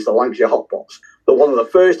Calling is the Lancashire Hotbox. They're one of the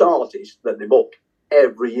first artists that they book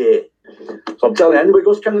every year. So I'm telling you, anybody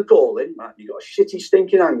goes Kendall Calling, right, you got a shitty,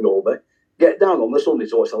 stinking hangover, get down on the Sunday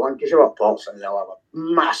to watch the Lancashire Hot Pots, and they'll have a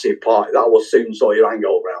massive party. That will soon sort your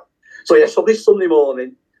hangover out. So yeah, so this Sunday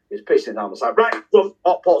morning, he's pissing down. I was like, right,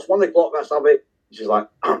 hot pots, 1 o'clock, let's have it. She's like,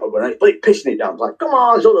 I'm not going to, but pissing it down. I was like, come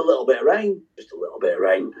on, there's only a little bit of rain. Just a little bit of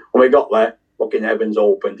rain. When we got there, fucking heavens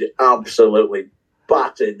opened. It absolutely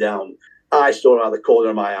battered down. I saw her out the corner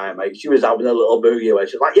of my eye, mate. She was having a little boogie away.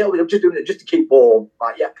 She's like, yeah, we're just doing it just to keep warm. I'm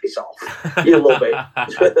like, yeah, piss off. You love it.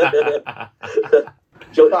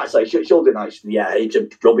 She'll do nice. Yeah, it's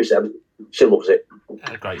rubbish. She loves it.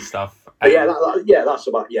 Great stuff. That's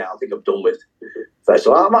about. Yeah, I think I'm done with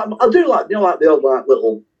festival. I do like like the old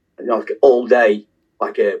little like all day,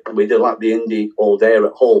 we did like the indie all day at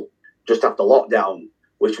Hull just after lockdown,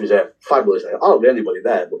 which was a fabulous day. I don't know anybody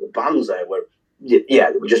there, but the bands there were they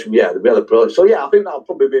were just they were really brilliant. So yeah, I think that'll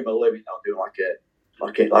probably be my limit now, doing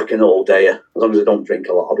like an all dayer. As long as I don't drink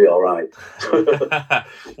a lot, I'll be all right.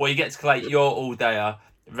 Well, you get to collate your all dayer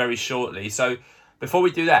very shortly. So before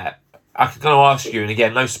we do that, I'm going to ask you, and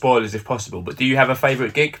again, no spoilers if possible, but do you have a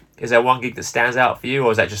favourite gig? Is there one gig that stands out for you,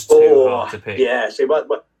 or is that just too hard to pick? Yeah, see, but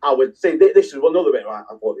I would say this is another bit, right?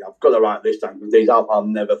 I've got to write this down, because these I'll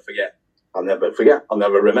never forget. I'll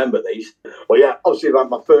never remember these. But yeah, obviously,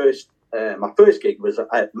 my first gig was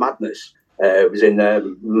at Madness. It was in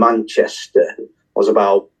Manchester. I was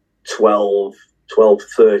about 12,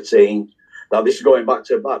 13. Now, this is going back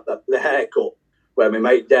to the haircut, where my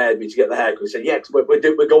mate dared me to get the haircut. He said, yeah, we're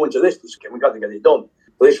going to this weekend. We've got to get it done.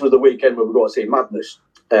 So this was the weekend where we got to see Madness.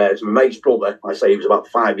 It's my mate's brother. I say he was about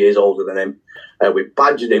 5 years older than him. We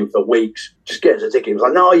badgered him for weeks. Just get us a ticket. He was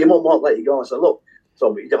like, no, your mum won't let you go. I said, look,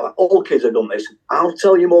 so all kids have done this. I'll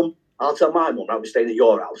tell your mum. I'll tell my mum I'll be staying at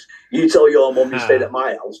your house. You tell your mum you stayed at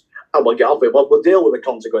my house. And we'll get off it. We'll deal with the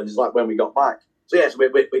consequences like when we got back. So yes,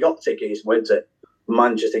 we got tickets and went to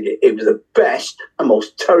Manchester. It was the best and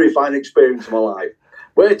most terrifying experience of my life.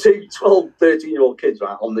 We're two 12, 13-year-old kids,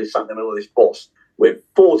 right, sat in the middle of this bus with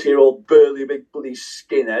 40-year-old burly, big bloody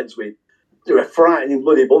skinheads. They were a frightening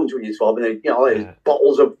bloody bunch when you're 12, and there's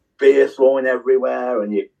bottles of beer thrown everywhere.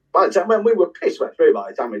 And by the time when we were pissed wet through, by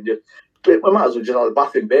the time we might as well just had a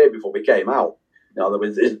bath in beer before we came out. There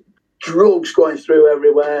was drugs going through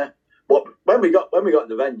everywhere. But when we got in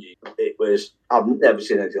the venue, it was, I've never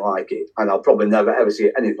seen anything like it, and I'll probably never ever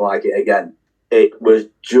see anything like it again. It was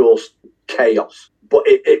just chaos, but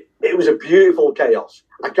it was a beautiful chaos.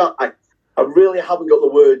 I really haven't got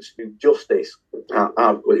the words to justice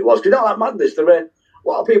how good it was. Because like Madness, there were a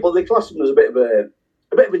lot of people. They classed them as a bit of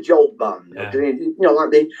a jolt band. Yeah. You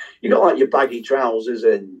got like your baggy trousers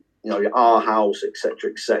and your R House,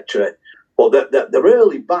 etc. But the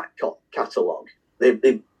early back catalogue,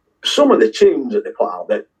 they some of the tunes that they put out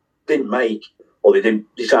that didn't make, or they didn't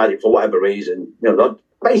decide it for whatever reason,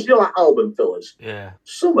 basically like album fillers. Yeah.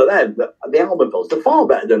 Some of them, the album fillers, they're far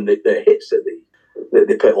better than the hits that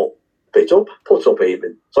they put up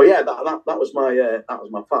even. So yeah, that was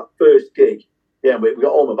my first gig. Yeah, we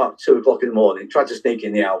got home about 2 o'clock in the morning. Tried to sneak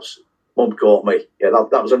in the house. Mum caught me. Yeah,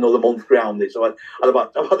 that was another month grounded. So I had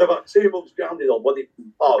about 2 months grounded on. But it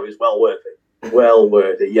was well worth it. Well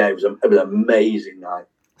worth it. Yeah, it was an amazing night.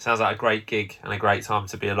 Sounds like a great gig and a great time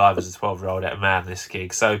to be alive as a 12-year-old at a Madness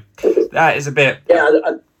gig. So that is a bit... Yeah,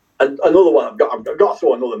 and another one, I've got to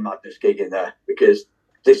throw another Madness gig in there, because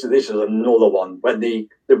this is another one. When they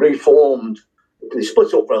reformed, they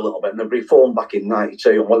split up for a little bit, and they reformed back in 92,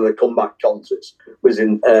 and one of the comeback concerts was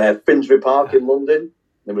in Finsbury Park in London.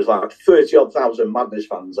 There was like 30-odd thousand Madness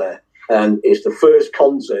fans there, and it's the first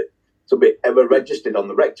concert to be ever registered on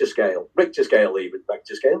the Richter scale. Richter scale? What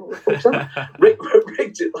the fuck's that?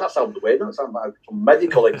 Richter, that sounds weird. That sounds like a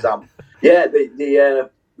medical exam. Yeah, the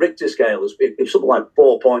Richter scale is something like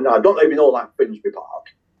 4.9. I don't even know like Finsbury Park.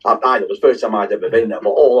 I know it was the first time I'd ever been there, but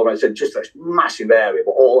all around, it's just this massive area,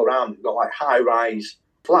 but all around you've got like high-rise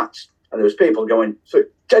flats, and there was people going, so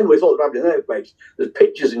generally thought they were having an earthquake. There's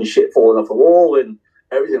pictures and shit falling off the wall and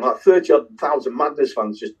everything, like 30,000 Madness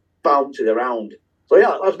fans just bouncing around. So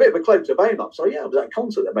yeah, that was a bit of a claim to fame. So yeah, it was that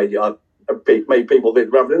concert that made people think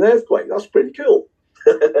we're having an earthquake. That's pretty cool.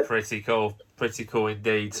 Pretty cool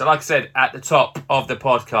indeed. So like I said, at the top of the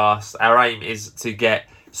podcast, our aim is to get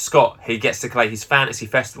Scott. He gets to play his fantasy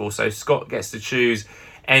festival. So Scott gets to choose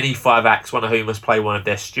any 5 acts, one of whom must play one of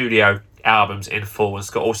their studio albums in full. And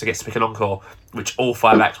Scott also gets to pick an encore, which all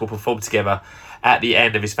 5 acts will perform together at the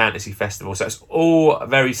end of his fantasy festival. So it's all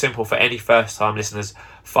very simple for any first-time listeners.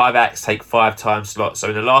 5 acts take 5 time slots. So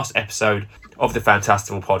in the last episode of the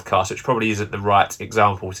Fantastival podcast, which probably isn't the right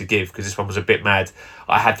example to give because this one was a bit mad,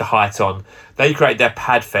 I had the height on. They created their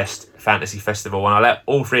Padfest Fantasy Festival, and I let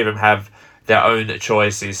all 3 of them have their own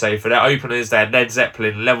choices. So for their openers, they had Led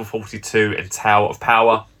Zeppelin, Level 42 and Tower of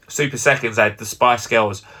Power. Super Seconds, they had the Spice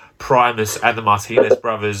Girls, Primus and the Martinez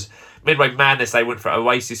Brothers. Midway Madness, they went for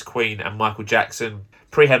Oasis, Queen and Michael Jackson.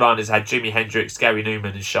 Pre-headliners had Jimi Hendrix, Gary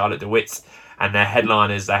Newman and Charlotte DeWitt. And their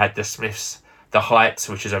headliners, they had the Smiths, The Heights,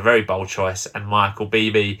 which is a very bold choice, and Michael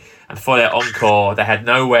Beebe. And for their encore, they had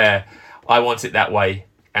Nowhere, I Want It That Way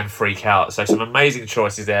and Freak Out. So some amazing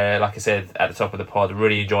choices there. Like I said at the top of the pod, a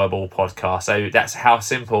really enjoyable podcast. So that's how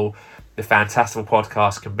simple the Fantastival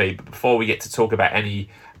podcast can be. But before we get to talk about any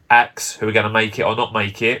acts who are going to make it or not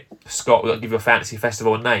make it, Scott, we've got to give your fantasy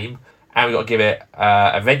festival a name and we've got to give it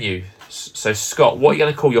a venue. So Scott, what are you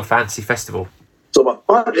going to call your fantasy festival? So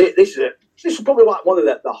this is probably like one of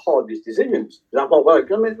the hardest decisions. I thought, well,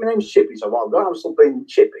 my name's Chippy, so I'm going to have something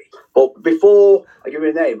Chippy. But before I give you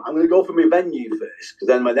a name, I'm going to go for my venue first, because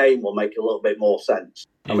then my name will make a little bit more sense.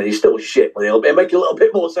 I mean, it's still shit, but it'll make a little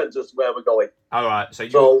bit more sense as to where we're going. All right, so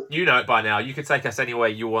you know it by now. You can take us anywhere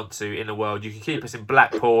you want to in the world. You can keep us in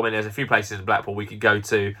Blackpool. I mean, there's a few places in Blackpool we could go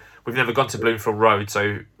to. We've never gone to Bloomfield Road,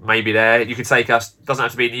 so maybe there. You can take us, doesn't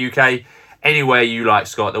have to be in the UK, anywhere you like,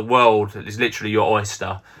 Scott. The world is literally your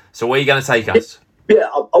oyster. So where are you going to take us? Yeah,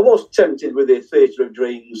 I was tempted with the Theatre of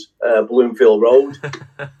Dreams, Bloomfield Road,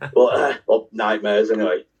 but nightmares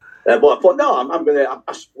anyway. But I thought, no, I'm going to.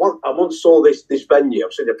 I once saw this venue.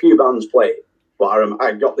 I've seen a few bands play it, but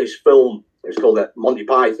I got this film. It was called Monty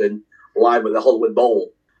Python Live at the Hollywood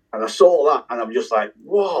Bowl, and I saw that, and I'm just like,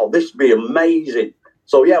 wow, this would be amazing.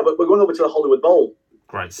 So yeah, we're going over to the Hollywood Bowl.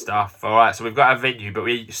 Great stuff. All right, so we've got our venue, but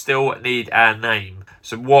we still need our name.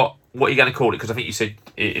 So what are you going to call it? Because I think you said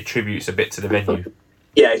it attributes a bit to the venue.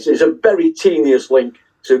 Yeah, it's a very tenuous link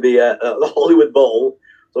to the Hollywood Bowl.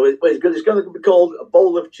 So it's going to be called a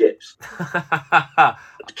bowl of chips.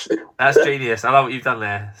 That's genius. I love what you've done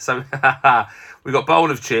there. So we've got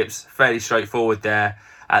bowl of chips, fairly straightforward there.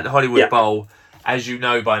 At the Hollywood Bowl, as you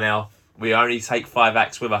know by now, we only take 5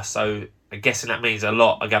 acts with us. So I'm guessing that means a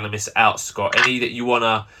lot are going to miss out, Scott. Any that you want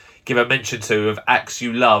to give a mention to of acts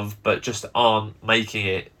you love but just aren't making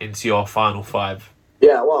it into your final 5?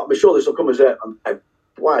 Yeah, well, I'm sure this will come as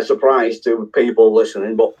quite a surprise to people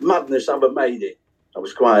listening, but Madness haven't made it. I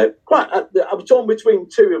was I was torn between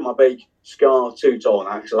 2 of my big ska two-tone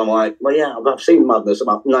acts, and I'm like, well, yeah, I've seen Madness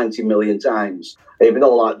about 90 million times, even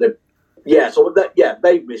though they've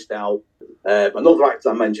missed out. Another act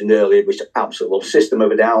I mentioned earlier, which I absolutely love, System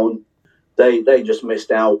of a Down, they just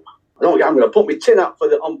missed out. I'm going to put my tin up for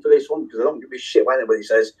this one because I don't give a shit what anybody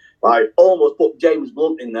says. I almost put James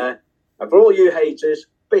Blunt in there, and for all you haters,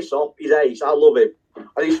 piss off, he's ace. I love him.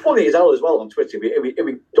 And he's funny as hell as well on Twitter. If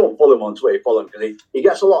we don't follow him on Twitter, follow him because he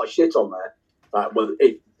gets a lot of shit on there. But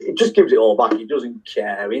it just gives it all back. He doesn't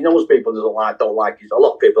care. He knows people don't like his. A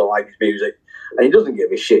lot of people don't like his music, and he doesn't give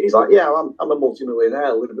a shit. He's like, yeah, I'm a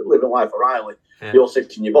multi-millionaire living life for Riley. Yeah. You're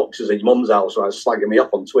sitting in your boxes in your mum's house, right, slagging me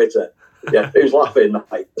up on Twitter. Yeah, who's laughing,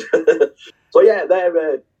 mate? So yeah,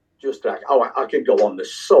 they're just like, I could go on.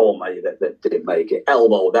 There's so many that didn't make it.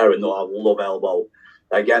 Elbow, I love Elbow.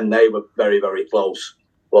 Again, they were very, very close.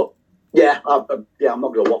 But yeah, I'm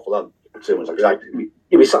not going to waffle on too much because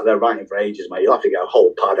you'll be sat there writing for ages, mate. You'll have to get a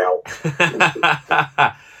whole pad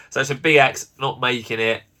out. So some big acts not making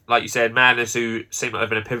it. Like you said, Madness, who seem like they've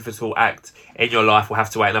been a pivotal act in your life, will have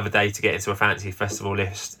to wait another day to get into a fantasy festival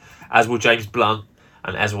list, as will James Blunt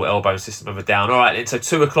and as will Elbow, System of a Down. All right, then, so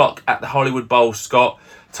 2 o'clock at the Hollywood Bowl, Scott.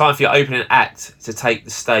 Time for your opening act to take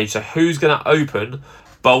the stage. So who's going to open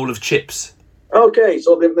Bowl of Chips? Okay,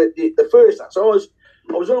 so the first act. So I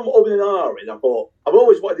was on opening hour, and I thought, I've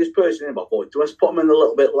always wanted this person in, but I thought, do I put them in a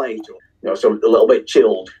little bit later? So a little bit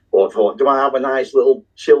chilled. Or I thought, do I have a nice little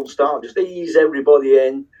chilled start? Just ease everybody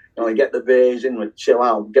in, and get the beers in, and chill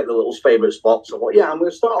out, get the little favourite spots. So I thought, yeah, I'm going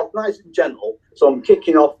to start off nice and gentle. So I'm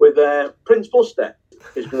kicking off with Prince Buster.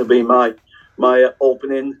 It's going to be my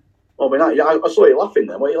opening act. Yeah, I saw you laughing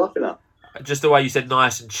then. What are you laughing at? Just the way you said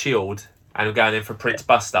nice and chilled. And I'm going in for Prince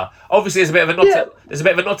Buster. Obviously, there's a bit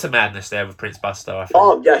of a nod to Madness there with Prince Buster, I think.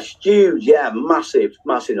 Oh, yes, huge, yeah, massive.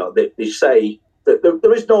 They say that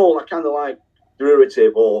there is no kind of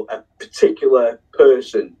derivative or a particular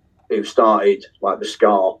person who started the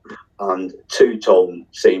ska and two-tone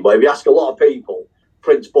scene. But if you ask a lot of people,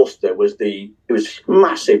 Prince Buster was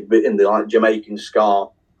massive in the Jamaican ska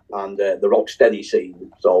and the rocksteady scene.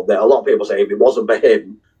 So a lot of people say if it wasn't for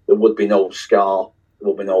him, there would be no ska. There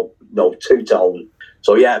will be no two-tone.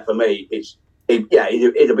 So yeah, for me,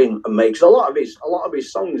 it'd have been amazing. Cause a lot of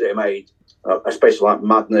his songs that he made, especially like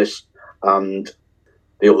Madness and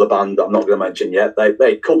the other band I'm not going to mention yet,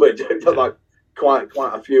 they covered quite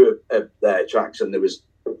a few of their tracks. And there was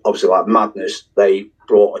obviously like Madness. They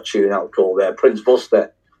brought a tune out called Prince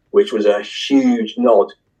Buster, which was a huge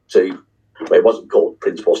nod to Well, it wasn't called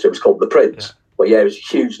Prince Buster, it was called The Prince. Yeah. But yeah, it was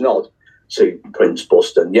a huge nod to Prince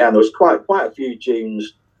Buster. And yeah, there was quite a few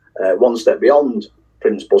tunes, one step beyond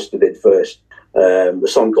Prince Buster did first. The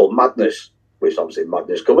song called Madness, which obviously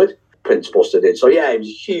Madness covered, Prince Buster did. So yeah, it was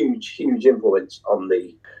a huge influence on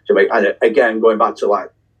the Jamaica. And again, going back to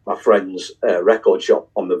like my friend's record shop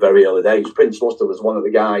on the very early days, Prince Buster was one of the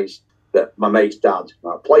guys that my mate's dad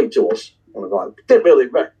played to us. And I was like, didn't really,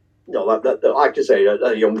 like I say, as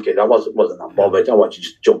a young kid, I wasn't that bothered. I wanted to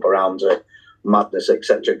just jump around to Madness,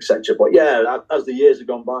 etc., etc. But yeah, as the years have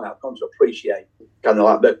gone by, I've come to appreciate kind of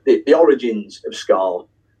like the origins of ska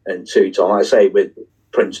and two-tone. Like I say, with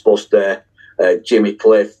Prince Buster, Jimmy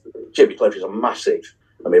Cliff. Jimmy Cliff is a massive.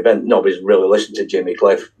 I mean, nobody's really listened to Jimmy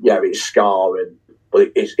Cliff. Yeah, it's ska,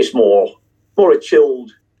 but it's more a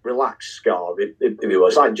chilled, relaxed ska. If you will,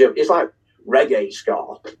 it's like reggae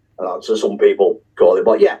ska. So some people call it.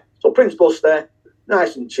 But yeah, so Prince Buster,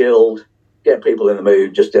 nice and chilled, get people in the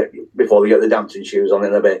mood just before they get the dancing shoes on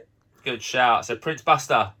in a bit. Good shout. So Prince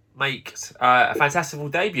Buster makes a Fantastival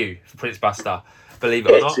debut for Prince Buster, believe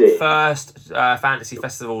it or not. First Fantasy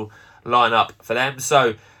Festival lineup for them.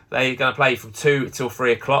 So they're going to play from 2 till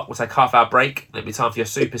 3 o'clock. We'll take a half-hour break. It'll be time for your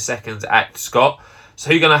Super Seconds act, Scott. So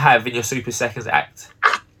who are you going to have in your Super Seconds act?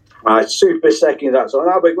 Right, Super Seconds act. So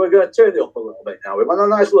now we're going to turn it up a little bit now. We want a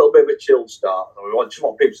nice little bit of a chilled start. We just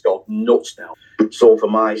want people to go nuts now. So for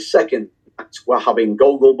my second act, we're having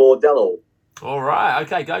Go-Go Bordello. All right,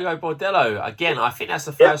 okay, Go-Go Bordello. Again, I think that's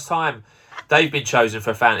the first time they've been chosen for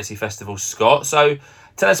a fantasy festival, Scott. So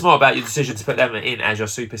tell us more about your decision to put them in as your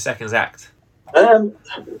Super Seconds act.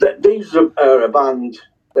 These are a band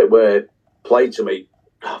that were played to me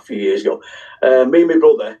a few years ago. Me and my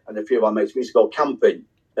brother and a few of our mates, we used to go camping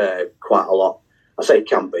quite a lot. I say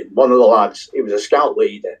camping. One of the lads, he was a scout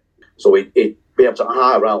leader, so he'd be able to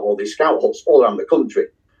hire out all these scout huts all around the country.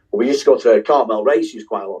 But we used to go to Cartmel races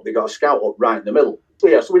quite a lot. They got a scout hut right in the middle. So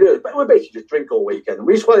yeah, so we basically just drink all weekend. And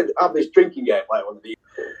we used to have this drinking game like one of the.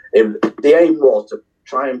 The aim was to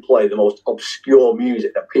try and play the most obscure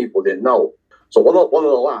music that people didn't know. So one of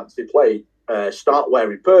the lads, they played Start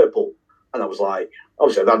Wearing Purple. And I was like,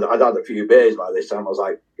 obviously I'd had a few beers by this time. I was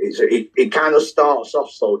like, it kind of starts off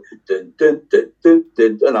so, dun, dun, dun, dun,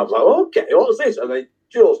 dun, and I was like, okay, what's this? And they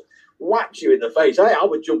just whacked you in the face. Hey, I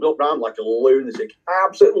was jumping up around like a lunatic. I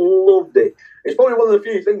absolutely loved it. It's probably one of the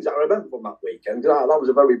few things that I remember from that weekend. That was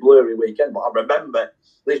a very blurry weekend, but I remember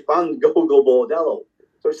this band, Go-Go Bordello.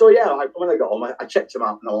 So yeah, when I got home, I checked them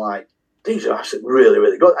out and I'm like, these are actually really,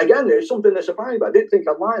 really good. Again, it's something that surprised me. I didn't think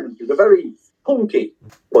I'd like them because they're very punky.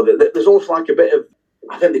 But there's also like a bit of,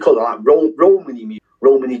 I think they call it like Romany music,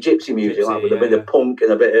 Romany gypsy music, like with a bit of punk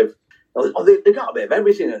and a bit of, they got a bit of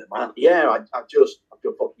everything in it, man. Yeah, I absolutely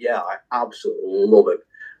love it.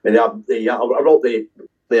 I wrote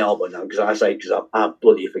the album now because I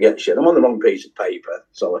bloody forget shit. I'm on the wrong piece of paper.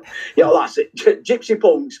 So, yeah, that's it. Gypsy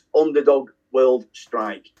Punk's Underdog World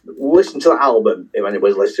Strike. Listen to that album if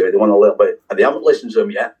anybody's listening to it. They want a little bit, and they haven't listened to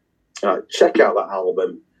them yet. Check out that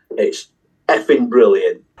album. It's effing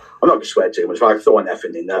brilliant. I'm not going to swear too much. If I throw an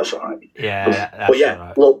effing in there, that's all right. Yeah, but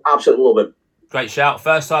yeah, absolutely love him. Great shout.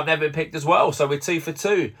 First time never been picked as well. So we're 2 for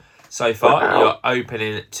 2 so far. Wow. You're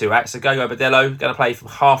opening 2 acts. So Go-Go Bordello going to play from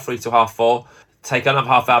 3:30 till 4:30. Take another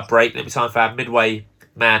half-hour break. It'll be time for our Midway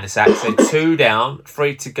Madness act. So 2 down,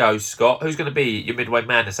 3 to go. Scott, who's going to be your Midway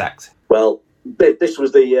Madness act? Well, this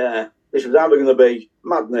was either going to be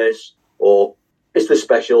Madness or it's the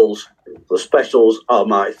Specials. The Specials are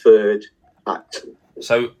my third act.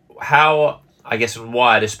 So how, I guess, and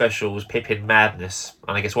why are the Specials pipping Madness?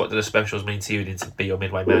 And I guess what do the Specials mean to you to be your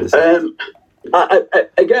Midway Madness act?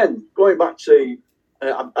 Again, going back to,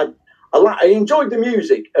 I enjoyed the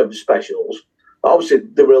music of the Specials. Obviously,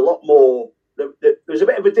 there were a lot more. There was a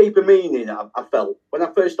bit of a deeper meaning. I felt when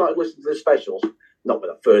I first started listening to the Specials. Not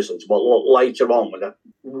when I first listened, but later on when I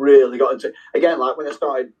really got into. Again, like when I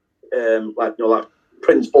started, like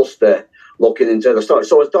Prince Buster, looking into. I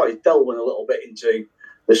started delving a little bit into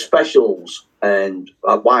the Specials and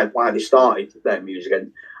why they started their music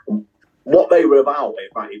and what they were about.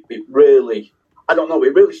 It really, I don't know.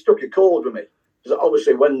 It really struck a chord with me. Because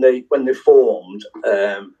obviously, when they formed,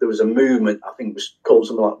 there was a movement. I think it was called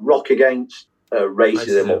something like Rock Against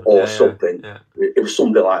Racism or something. Yeah. It was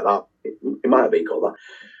something like that. It might have been called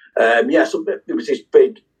that. So there was this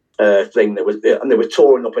big thing that was, and they were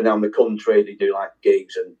touring up and down the country. They do like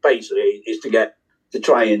gigs, and basically it's to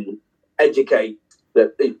try and educate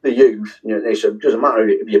the youth. It doesn't matter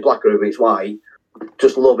if you're black or if it's white.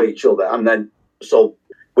 Just love each other, and then so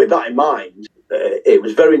with that in mind. It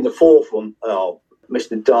was very in the forefront of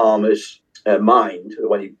Mr. Dharma's mind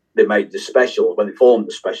when he they made the Specials, when they formed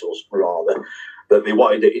the Specials, rather, that they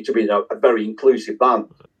wanted it to be a very inclusive band.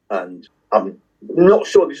 And I'm not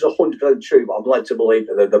sure this is 100% true, but I'm led to believe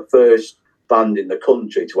that they're the first band in the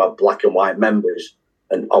country to have black and white members.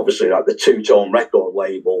 And obviously, like the Two-Tone record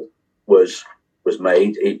label was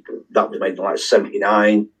made. That was made in like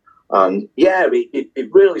 79. And yeah, it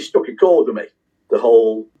really struck a chord with me. The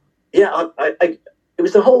whole, it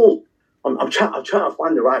was the whole. I'm trying to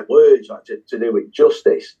find the right words to do it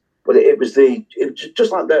justice. But it was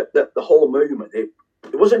just like the whole movement. It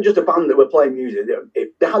wasn't just a band that were playing music.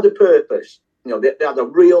 They had a purpose. You know, they had a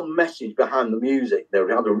real message behind the music. They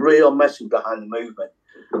had a real message behind the movement.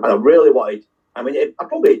 And I really wanted. I mean, I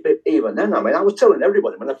probably even then. I mean, I was telling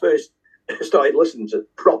everybody when I first started listening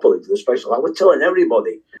properly to the Special. I was telling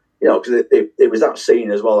everybody, you know, because it was that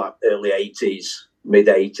scene as well, like early '80s, mid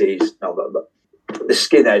 '80s. The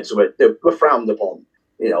skinheads were frowned upon,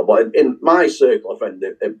 you know. But in my circle of friends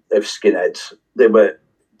of skinheads, they were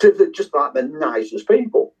just like the nicest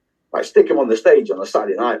people. Like, stick them on the stage on a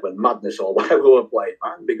Saturday night when Madness or whatever were playing,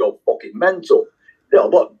 man, they go fucking mental. You know,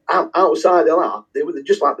 but outside of that, they were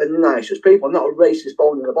just like the nicest people, not a racist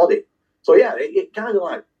bone in the body. So yeah, it kind of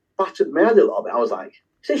like battered my head a little bit. I was like,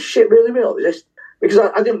 is this shit really real? Is this? Because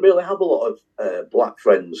I didn't really have a lot of black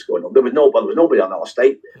friends going on. There was nobody on our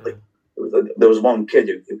estate. There was one kid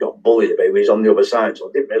who got bullied a bit. He was on the other side, so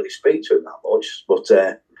I didn't really speak to him that much. But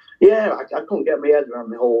I couldn't get my head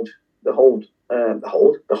around the whole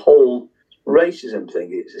racism thing.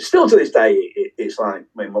 It's still to this day, it's like,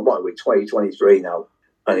 I mean, what are we, 2023 now?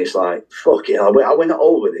 And it's like, fuck it, we're not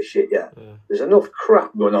over this shit yet. Yeah. There's enough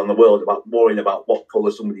crap going on in the world about worrying about what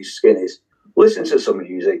colour somebody's skin is. Listen to some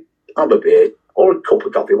music, have a beer, or a cup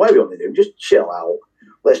of coffee, whatever you want to do. Just chill out.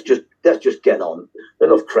 Let's just get on.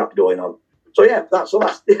 There's enough crap going on. So yeah, that's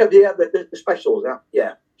the Specials.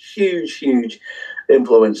 Yeah, huge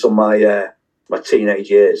influence on my teenage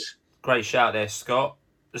years. Great shout there, Scott.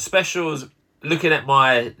 The Specials, looking at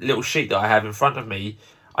my little sheet that I have in front of me,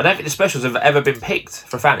 I don't think the Specials have ever been picked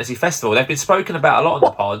for Fantasy Festival. They've been spoken about a lot on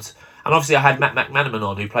the pods. And obviously I had Matt McManaman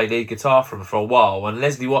on, who played lead guitar for a while, and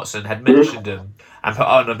Leslie Watson had mentioned them and put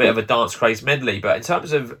on a bit of a dance craze medley. But in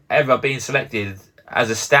terms of ever being selected as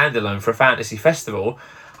a standalone for a Fantasy Festival,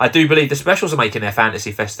 I do believe the Specials are making their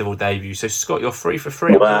Fantasy Festival debut. So, Scott, you're 3 for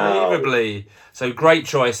 3, unbelievably. So, great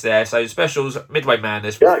choice there. So, Specials, Midway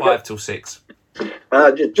Madness from 5 till 6.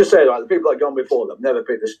 Just say, like, the people that have gone before them never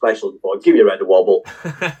picked the Specials before. Give your head a wobble.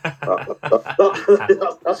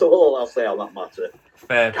 That's all I'll say on that matter.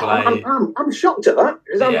 Fair play. I'm shocked at that.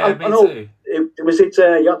 Me too.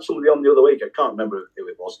 You had somebody on the other week, I can't remember who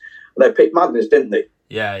it was. They picked Madness, didn't they?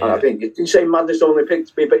 Yeah. And I think, did you say Madness only been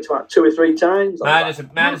picked about 2 or 3 times? Madness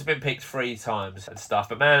has been picked 3 times and stuff,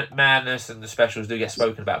 but Madness and the Specials do get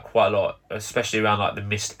spoken about quite a lot, especially around like the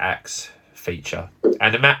missed acts feature.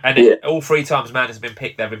 And all 3 times Madness has been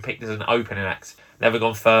picked, they've been picked as an opening act. Never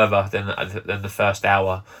gone further than the first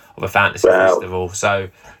hour of a Fantasy Festival. So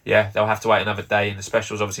yeah, they'll have to wait another day, and the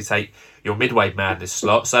Specials obviously take your Midway Madness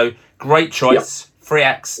slot. So great choice. Yep. 3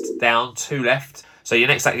 acts down, 2 left. So your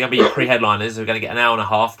next act are going to be your pre-headliners. We're going to get an hour and a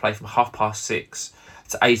half, play from 6:30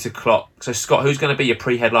 to 8 o'clock. So Scott, who's going to be your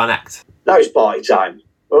pre-headline act? Now it's party time.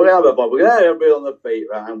 We're going to have everybody on the feet,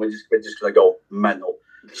 right? And we're just going to go mental.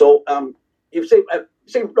 So you've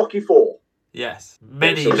seen Rocky 4? Yes,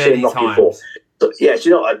 many times. 4. So, yes,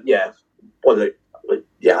 you know, anyway,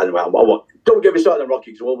 don't get me started on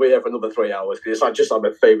Rocky, because we'll be here for another 3 hours, because it's just like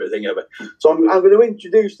my favourite thing ever. So I'm going to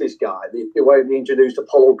introduce this guy the way we introduced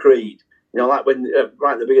Apollo Creed. You know, like when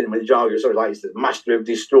right at the beginning when the jargon sort of like the Master of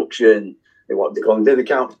Destruction, what they call him, the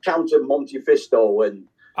Count of Monte Fisto, and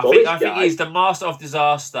I think he's the Master of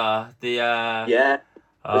Disaster. I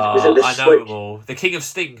know him all. The King of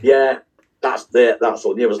Sting. Yeah, that's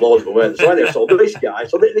all. There was loads of them, weren't there? So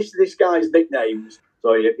anyway, this guy's nicknames.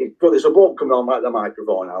 So there's a bloke coming on like the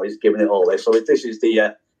microphone now. He's giving it all this. So this is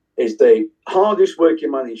the hardest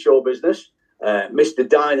working man in show business, Mr.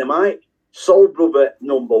 Dynamite, Soul Brother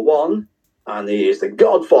 #1. And he is the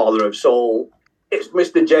godfather of soul. It's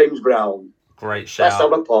Mr. James Brown. Great shout. Let's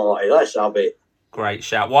have a party. Let's have it. Great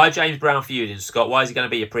shout. Why James Brown for you then, Scott? Why is he going to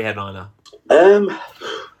be your pre-headliner?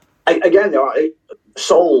 Again,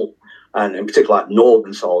 soul, and in particular like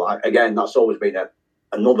Northern soul. Again, that's always been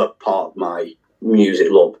another part of my music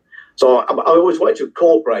love. So I always wanted to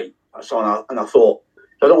incorporate. And I thought,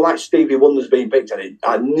 I don't like Stevie Wonder's being picked, and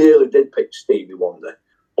I nearly did pick Stevie Wonder.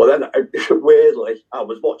 But then, weirdly, I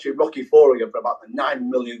was watching Rocky 4 again for about the 9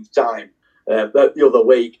 millionth time the other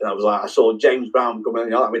week, and I saw James Brown coming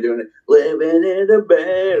in, like me doing it, living in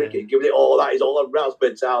America, giving it all that, he's all a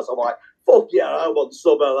raspberry house. I'm like, fuck yeah, I want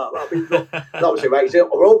some of that. That'd be good. That was amazing.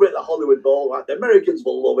 We're over at the Hollywood Bowl. Like, the Americans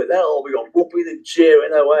will love it. They'll all be whooping and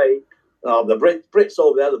cheering away. The Brits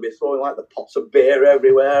over there, they'll be throwing like the pots of beer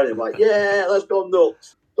everywhere. And they're like, yeah, let's go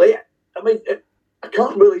nuts. So yeah, I mean, I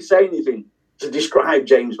can't really say anything to describe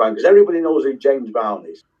James Brown because everybody knows who James Brown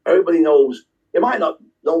is. Everybody knows. You might not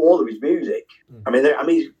know all of his music. I mean,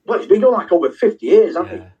 he's been going like over 50 years,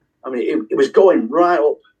 hasn't he? I mean, it was going right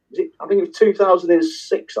up. I think it was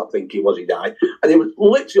 2006. I think he died, and it was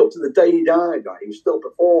literally up to the day he died. Right, he was still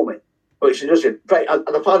performing, which is just and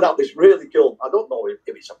I found out this really cool. I don't know if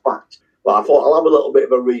it's a fact, but I thought I'll have a little bit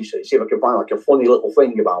of a research, see if I can find like a funny little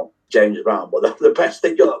thing about James Brown. But the best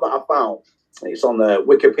thing that I found, it's on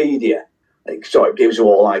Wikipedia. So it gives you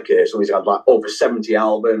all like so he's had like over 70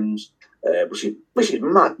 albums, which is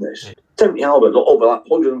madness. 70 albums, over like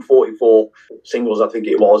 144 singles, I think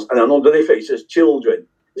it was, and then underneath it says children.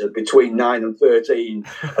 Is between 9 and 13.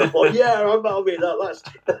 I thought, yeah, I mean, that's.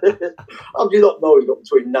 How do you not know he's got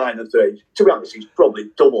between 9 and 13? To be honest, he's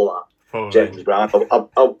probably double that. Probably. James Brown, I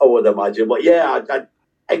would imagine. But yeah,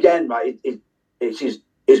 again, right, it's his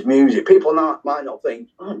music. People might not think,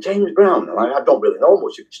 oh, James Brown. I don't really know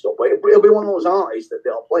much of his stuff, but it'll be one of those artists that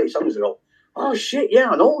they'll play songs and go, oh shit, yeah,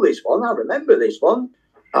 I know this one. I remember this one.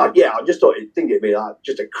 Yeah, I just think it'd be like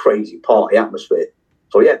just a crazy party atmosphere.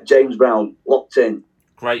 So yeah, James Brown locked in.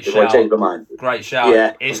 Great shout. Great shout.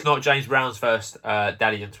 Yeah. It's not James Brown's first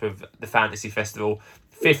dalliance with the Fantasy Festival.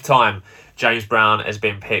 5th time James Brown has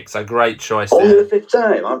been picked. So great choice there. Only the 5th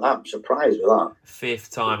time? I'm surprised with that.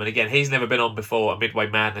 5th time. And again, he's never been on before a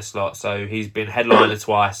Midway Madness slot. So he's been headliner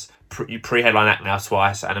twice, pre-headline act now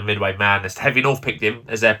twice, and a Midway Madness. Heavy North picked him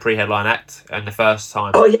as their pre-headline act and the first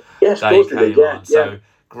time yes, they came on. Yeah. So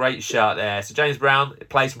great shout there. So James Brown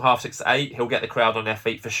plays from 6:30 to 8. He'll get the crowd on their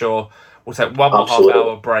feet for sure. We'll take one more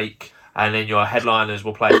half-hour break, and then your headliners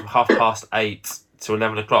will play from 8:30 to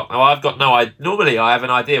 11 o'clock. Now, I've got no idea. Normally, I have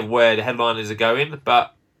an idea of where the headliners are going,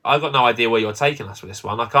 but I've got no idea where you're taking us with this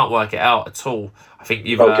one. I can't work it out at all. I think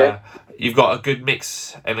you've got a good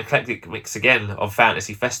mix, an eclectic mix again of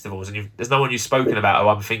fantasy festivals, and there's no one you've spoken about who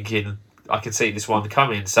I'm thinking I can see this one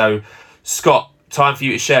coming. So, Scott, time for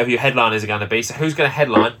you to share who your headliners are going to be. So, who's going to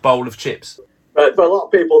headline Bowl of Chips? Right, for a lot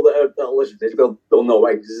of people that listen to this, they'll know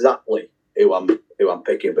exactly who I'm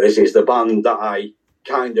picking. But this is the band that I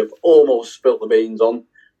kind of almost spilt the beans on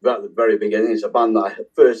right at the very beginning. It's a band that I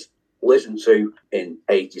first listened to in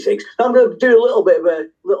 '86. I'm going to do a little bit of a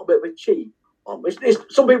cheat on.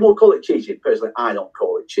 Some people will call it cheating. Personally, I don't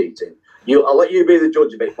call it cheating. I'll let you be the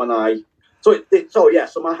judge of it when I. So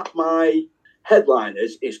my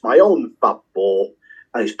headliners is my own Fab Four,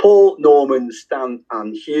 and it's Paul, Norman, Stan,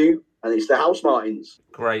 and Hugh. And it's the House Martins.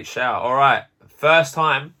 Great shout. All right. First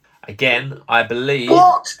time, again, I believe...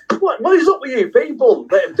 What is up with you people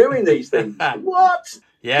that are doing these things? What?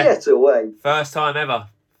 Yeah. Get away. First time ever.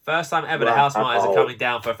 The House Martins are coming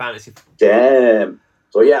down for a fantasy... Damn.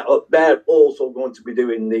 So, yeah, they're also going to be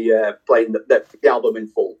doing playing the album in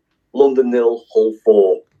full. London Nil, Hull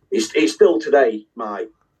 4. It's still today my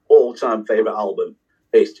all-time favourite album.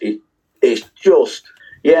 It's just...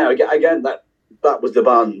 Yeah, again, that was the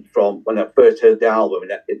band from when I first heard the album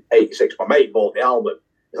in '86. My mate bought the album.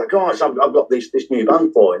 He's like, oh, I've got this new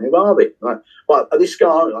band for you. Who are they? I'm like, well, are they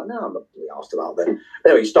Scar? I'm like, no, I'm not really asked about them.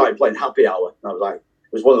 Anyway, he started playing Happy Hour. And I was like, it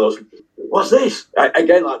was one of those, what's this?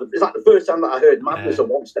 Again, it's like the first time that I heard Madness and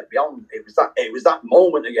One Step Beyond. It was that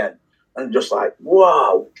moment again. And just like,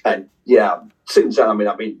 wow. And yeah, since then,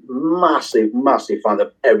 I've been massive fan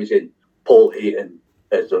of everything Paul Heaton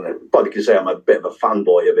has done. Probably can say I'm a bit of a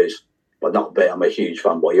fanboy of his. But not a bit. I'm a huge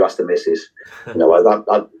fanboy. You ask the missus.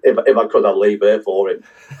 If I could, I'd leave her for him.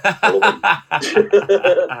 Can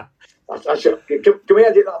we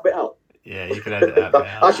edit that bit out? Yeah, you can edit that bit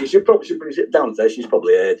out. Actually, she probably should bring it down there. She's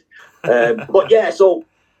probably heard. But yeah, so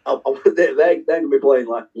they're going to be playing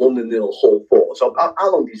like London Nil, Hull 4. So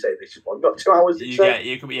how long do you say this is? You've got 2 hours? You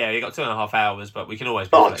got 2.5 hours, but we can always.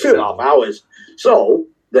 2.5 hours. So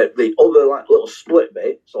the other like little split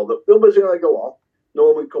bit. So the numbers are going to go off.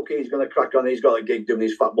 Norman Cookie's going to crack on. He's got a gig doing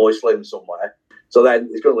his Fat Boy Slim somewhere. So then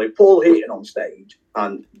he's going to leave Paul Heaton on stage,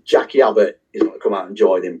 and Jackie Abbott is going to come out and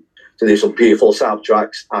join him to do some beautiful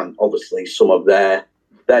soundtracks and obviously some of their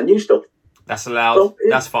new stuff. That's allowed. So,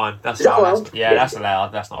 yeah. That's fine. That's allowed. Yeah, that's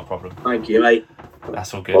allowed. That's not a problem. Thank you, mate.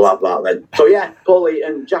 That's all good. We'll have that then. So yeah, Paul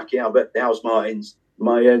Heaton, Jackie Abbott, the House Martins,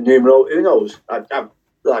 my numero unos. Like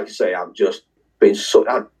I say, I've just been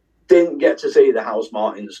I didn't get to see the House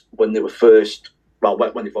Martins when they were first. Well,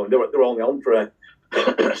 when they were only on for a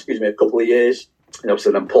couple of years. And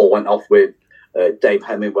obviously then Paul went off with Dave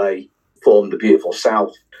Hemingway, formed the Beautiful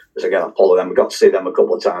South. because again, I follow them. We got to see them a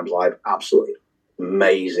couple of times live. Absolutely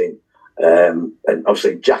amazing. And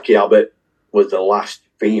obviously, Jackie Abbott was the last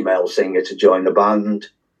female singer to join the band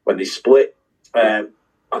when they split.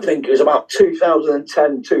 I think it was about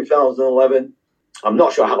 2010, 2011. I'm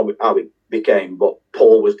not sure how it became, but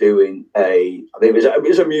Paul was doing I think it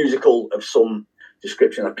was a musical of some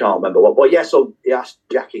description. I can't remember what. But yeah, so he asked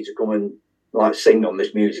Jackie to come and like sing on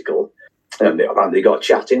this musical, and they got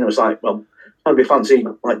chatting. I was like, well, I'd be fancy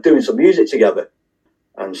like doing some music together.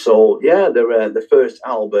 And so yeah, the first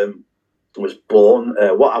album was born.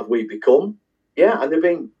 What Have We Become? Yeah, and they've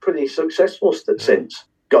been pretty successful since.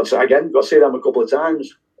 Got to see them a couple of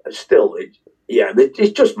times. And still,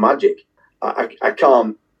 it's just magic. I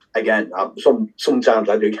can't. Again, sometimes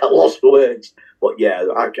I do get lost for words, but yeah,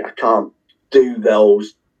 I can't do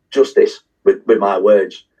those justice with my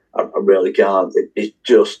words. I really can't. It's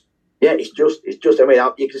just. I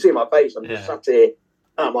mean, you can see my face. I'm just sat here.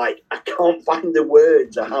 I'm like, I can't find the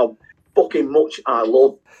words of how fucking much I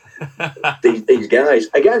love these guys.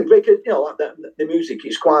 Again, because like the music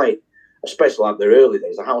is quite, especially like their early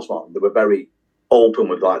days, the Housemartins, they were very open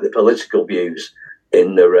with like the political views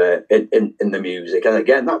in their in the music. And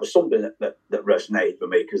again, that was something that resonated with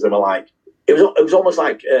me, because they were like, it was almost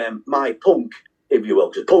like my punk, if you will,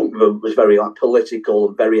 because punk was very like political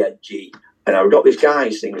and very edgy. And I've got this guy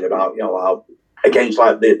singing about, how against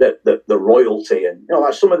like the royalty and,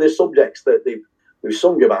 like some of the subjects that they've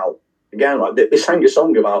sung about. Again, like they sang a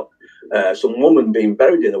song about some woman being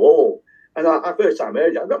buried in a wall. And I first time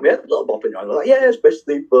heard it, I got my head a little bopping around. I was like, yeah,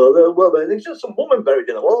 especially for the woman. There's just some woman buried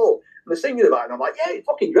in a wall. And they're singing about it. And I'm like, yeah, it's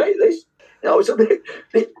fucking great, this. So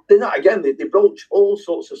they're not, again, they broach all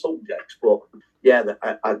sorts of subjects. But yeah,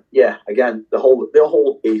 again, the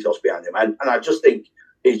whole ethos behind him. And I just think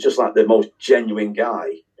he's just like the most genuine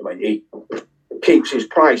guy. I mean, he keeps his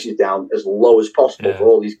prices down as low as possible for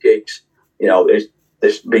all these gigs.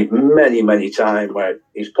 There's been many, many times where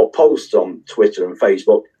he's put posts on Twitter and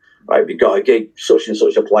Facebook. Right, we got a gig such and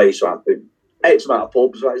such a place, right, with X amount of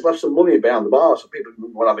pubs. Right, he's left some money behind the bar so people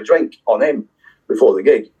want to have a drink on him before the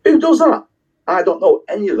gig. Who does that? I don't know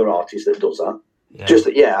any other artist that does that.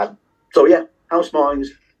 Yeah. So yeah, Housemartins,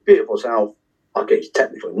 Beautiful South. Okay, it's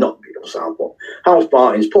technically not Beautiful South, but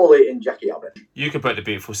Housemartins, Paul Eaton, Jackie Abbott. You can put the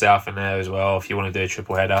Beautiful South in there as well if you want to do a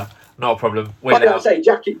triple header. Not a problem. I say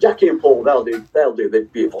Jackie and Paul, they'll do the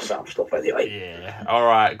Beautiful South stuff anyway. Yeah. All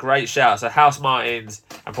right, great shout. So Housemartins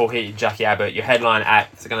and Paul Eaton, Jackie Abbott, your headline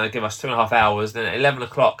act, are going to give us 2.5 hours. Then at 11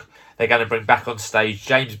 o'clock, they're going to bring back on stage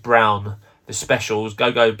James Brown, the Specials,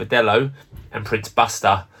 Go-Go Bordello, and Prince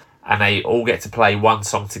Buster, and they all get to play one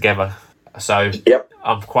song together. So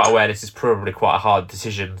I'm quite aware this is probably quite a hard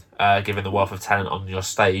decision, given the wealth of talent on your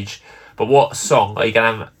stage. But what song are you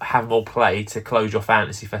going to have them all play to close your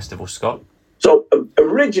fantasy festival, Scott? So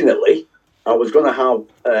originally, I was going to have,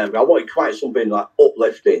 I wanted quite something like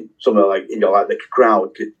uplifting, something like, like the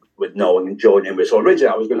crowd would know and join in with. So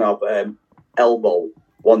originally, I was going to have Elbow,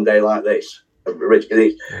 One Day Like This.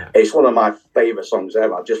 Originally, it's one of my favourite songs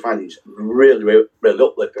ever. I just find it's really, really, really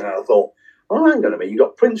uplifting. And I thought, oh, hang on a minute, you've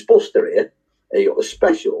got Prince Buster here, and you've got the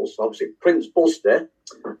Specials, obviously Prince Buster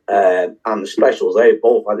and the Specials, they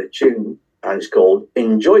both had a tune, and it's called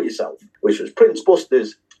Enjoy Yourself, which was Prince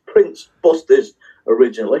Buster's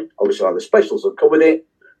originally. Obviously, the Specials have covered it.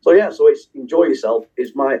 So it's Enjoy Yourself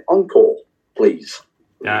is my encore, please.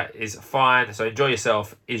 That is fine. So Enjoy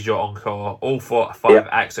Yourself is your encore. All 5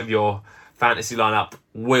 acts of your fantasy lineup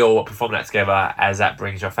will perform that together as that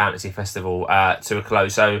brings your fantasy festival to a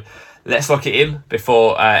close. So let's lock it in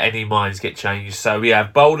before any minds get changed. So we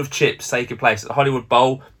have Bowl of Chips taking place at the Hollywood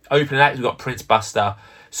Bowl. Opening act, we've got Prince Buster.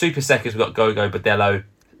 Super seconds, we've got Go-Go Bordello.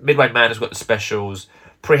 Midway Madness, we've got the Specials.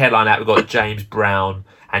 Pre-headline act, we've got James Brown.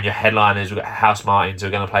 And your headliners, we've got Housemartins, who are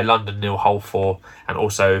going to play London Nil Hole 4, and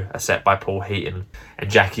also a set by Paul Eaton and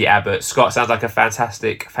Jackie Abbott. Scott, sounds like a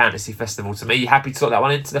fantastic fantasy festival to me. You happy to slot that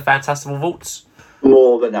one into the Fantastival vaults?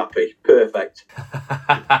 More than happy. Perfect.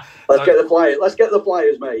 Let's get the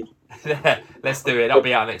flyers made. Let's do it. That'll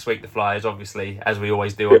be out next week, the flyers, obviously, as we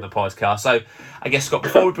always do on the podcast. So I guess, Scott,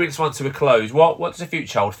 before we bring this one to a close, what's the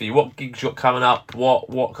future hold for you? What gigs you got coming up?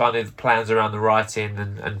 What kind of plans around the writing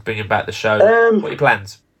and bringing back the show? What are your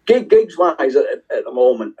plans? Gigs wise at the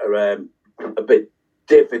moment are a bit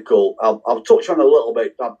difficult. I'll touch on a little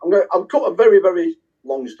bit. I'll cut a very, very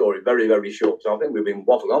long story, very, very short. So I think we've been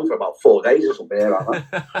waffling on for about 4 days or something like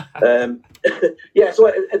that. So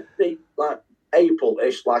at the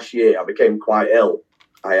April-ish last year, I became quite ill.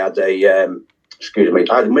 I had a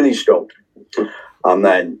mini stroke, and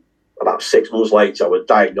then about 6 months later, I was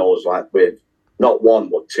diagnosed with not one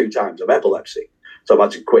but 2 times of epilepsy. So I've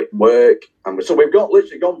had to quit work. And so we've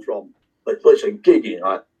literally gone from literally gigging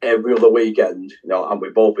like every other weekend, and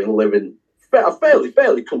we've both been living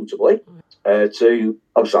fairly comfortably to,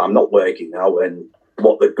 obviously I'm not working now, and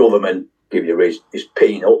what the government give you is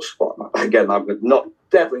peanuts. But again, I'm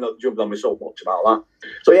definitely not jumping on me so much about that.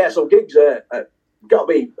 So yeah, so gigs got to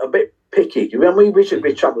be a bit picky. I mean, we should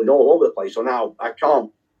be travelling all over the place. So now I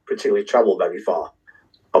can't particularly travel very far,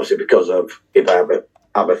 obviously because of if I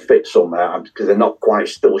have a fit somewhere, because they're not quite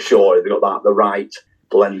still sure if they've got the right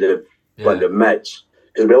blend of meds.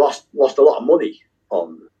 Because we lost a lot of money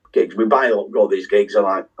on gigs. We buy all these gigs and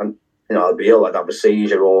I'd be ill, I'd have a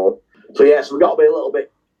seizure so we've got to be a little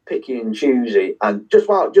bit picky and choosy. And just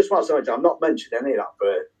while I'm not mentioning any of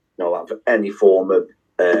that for any form of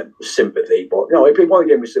sympathy, but if people want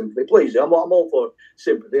to give me sympathy, please, I'm all for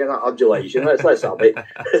sympathy and adulation. Let's have it.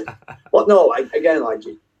 But no, again, like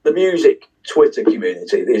the music Twitter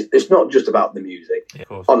community, it's not just about the music. Yeah,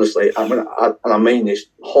 honestly, I mean this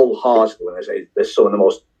wholeheartedly when I say they're some of the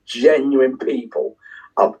most genuine people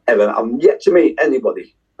I've yet to meet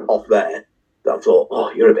anybody off there that I thought,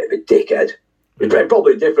 oh, you're a bit of a dickhead. It's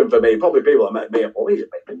probably different for me. Probably people that met me and thought, he's a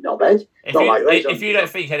bit of a knobhead. If you don't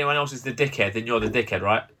think anyone else is the dickhead, then you're the dickhead,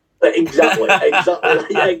 right? Exactly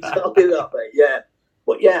that, mate. Yeah,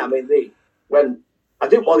 but yeah, I mean, when I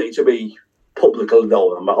didn't want it to be publicly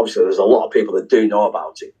known, obviously there's a lot of people that do know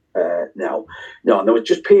about it now. And there were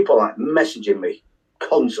just people like messaging me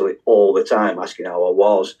constantly all the time, asking how I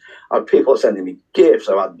was. I had people sending me gifts.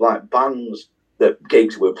 I had like bands that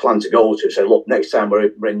gigs we plan to go to say, look, next time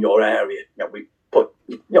we're in your area, we put,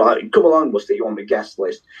 come along, we'll stick you on the guest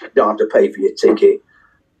list. You don't have to pay for your ticket.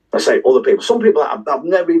 I say other people, some people I've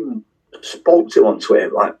never even spoke to on Twitter,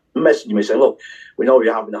 like messaging me saying, look, we know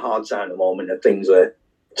you're having a hard time at the moment and things are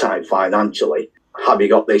tight financially. Have you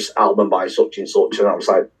got this album by such and such? And I was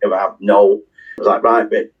like, if I have, no. I was like, right,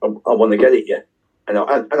 but I want to get it, yeah. And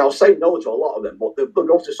I'll say no to a lot of them, but they'll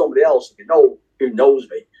go to somebody else who knows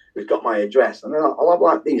me, who's got my address, and then I'll have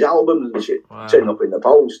like these albums and shit turning up in the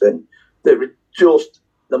post, and they're just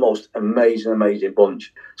the most amazing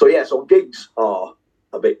bunch. So yeah, so gigs are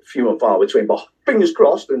a bit few and far between, but fingers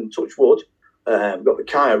crossed and touch wood. We've got the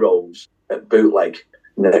Kairos at Bootleg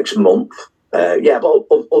next month. But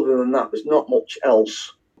other than that, there's not much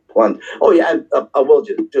else planned. Oh yeah, I will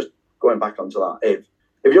just going back onto that.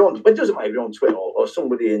 If you're on, it doesn't matter if you're on Twitter or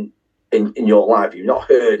somebody in your life you've not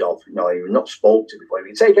heard of, you've not spoke to before. If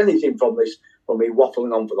you take anything from me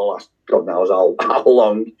waffling on for the last God knows how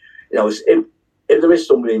long, if there is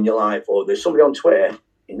somebody in your life or there's somebody on Twitter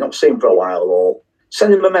you've not seen for a while, or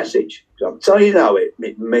send him a message. I'm telling you now, it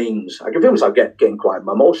means, I can feel myself getting quite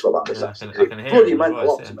emotional about this. It bloody meant a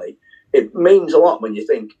lot to me. It means a lot when you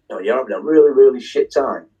think you're having a really, really shit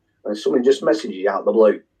time and somebody just messages you out of the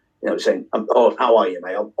blue, saying, "Oh, how are you,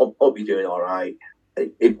 mate? I hope you're doing all right."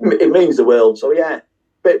 It means the world. So yeah,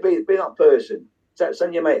 be that person.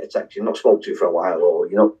 Send your mate a text you've not spoke to for a while, or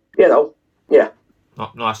yeah.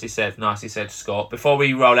 Nicely said, Scott. Before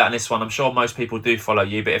we roll out on this one, I'm sure most people do follow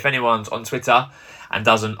you, but if anyone's on Twitter and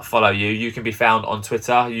doesn't follow you, you can be found on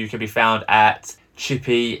Twitter. You can be found at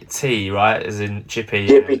Chippytea, right? As in Chippy.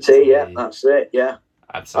 Chippytea, yeah, that's it. Yeah,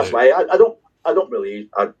 absolutely. That's why I don't really.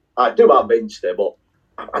 I do have Insta, but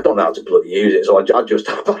I don't know how to bloody use it. So I just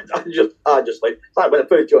like, it's like when I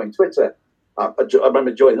first joined Twitter. I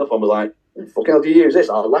remember joining up and was like, "Fucking hell, do you use this?"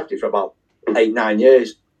 I left it for about 8-9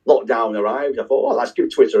 years. Lockdown arrived. I thought, let's give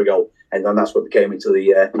Twitter a go, and then that's what became into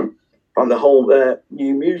the whole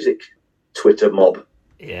new music Twitter mob.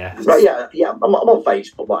 Yeah. Right. Yeah. I'm on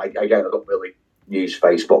Facebook, but again, I don't really use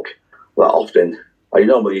Facebook that often. I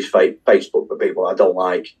normally use Facebook for people I don't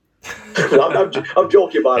like. I'm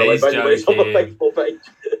joking, by the way. But anyway, it's on my Facebook page.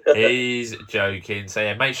 He's joking. So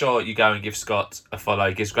yeah, make sure you go and give Scott a follow.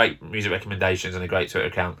 He gives great music recommendations and a great Twitter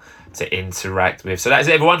account to interact with. So that is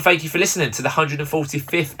it, everyone. Thank you for listening to the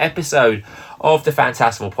 145th episode of the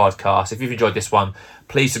Fantastival podcast. If you've enjoyed this one,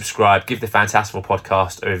 please subscribe, give the Fantastival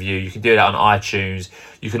podcast a review. You can do that on iTunes.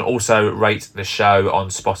 You can also rate the show on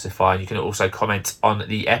Spotify. You can also comment on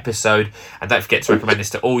the episode. And don't forget to recommend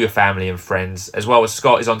this to all your family and friends. As well as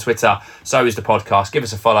Scott is on Twitter, so is the podcast. Give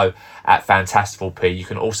us a follow at FantastivalP. You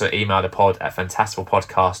can also email the pod at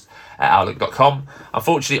fantastivalpodcast@outlook.com.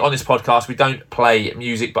 Unfortunately, on this podcast, we don't play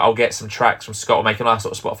music, but I'll get some tracks from Scott. We'll make a nice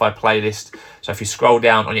sort of Spotify playlist. So if you scroll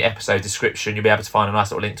down on your episode description, you'll be able to find a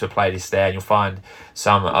nice little link to a playlist there, and you'll find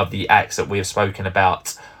some of the acts that we have spoken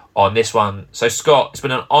about on this one. So Scott, it's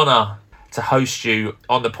been an honour to host you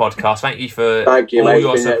on the podcast. Thank you for all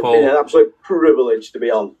your support. It's been an absolute privilege to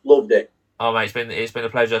be on. Loved it. Oh mate, it's been a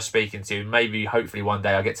pleasure speaking to you. Maybe, hopefully one day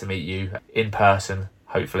I'll get to meet you in person.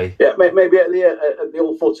 hopefully. Yeah, maybe at the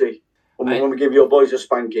old footy. When we give your boys a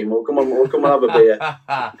spanking, we'll come and have a beer.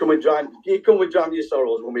 Come and drown your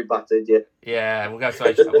sorrows when we battered you. Yeah, we'll go to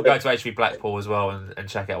HV Blackpool as well and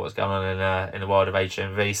check out what's going on in the world of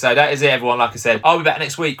HMV. So that is it, everyone. Like I said, I'll be back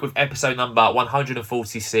next week with episode number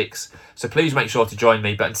 146. So please make sure to join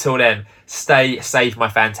me. But until then, stay safe, my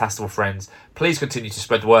Fantastival friends. Please continue to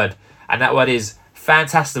spread the word, and that word is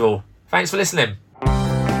Fantastival. Thanks for listening.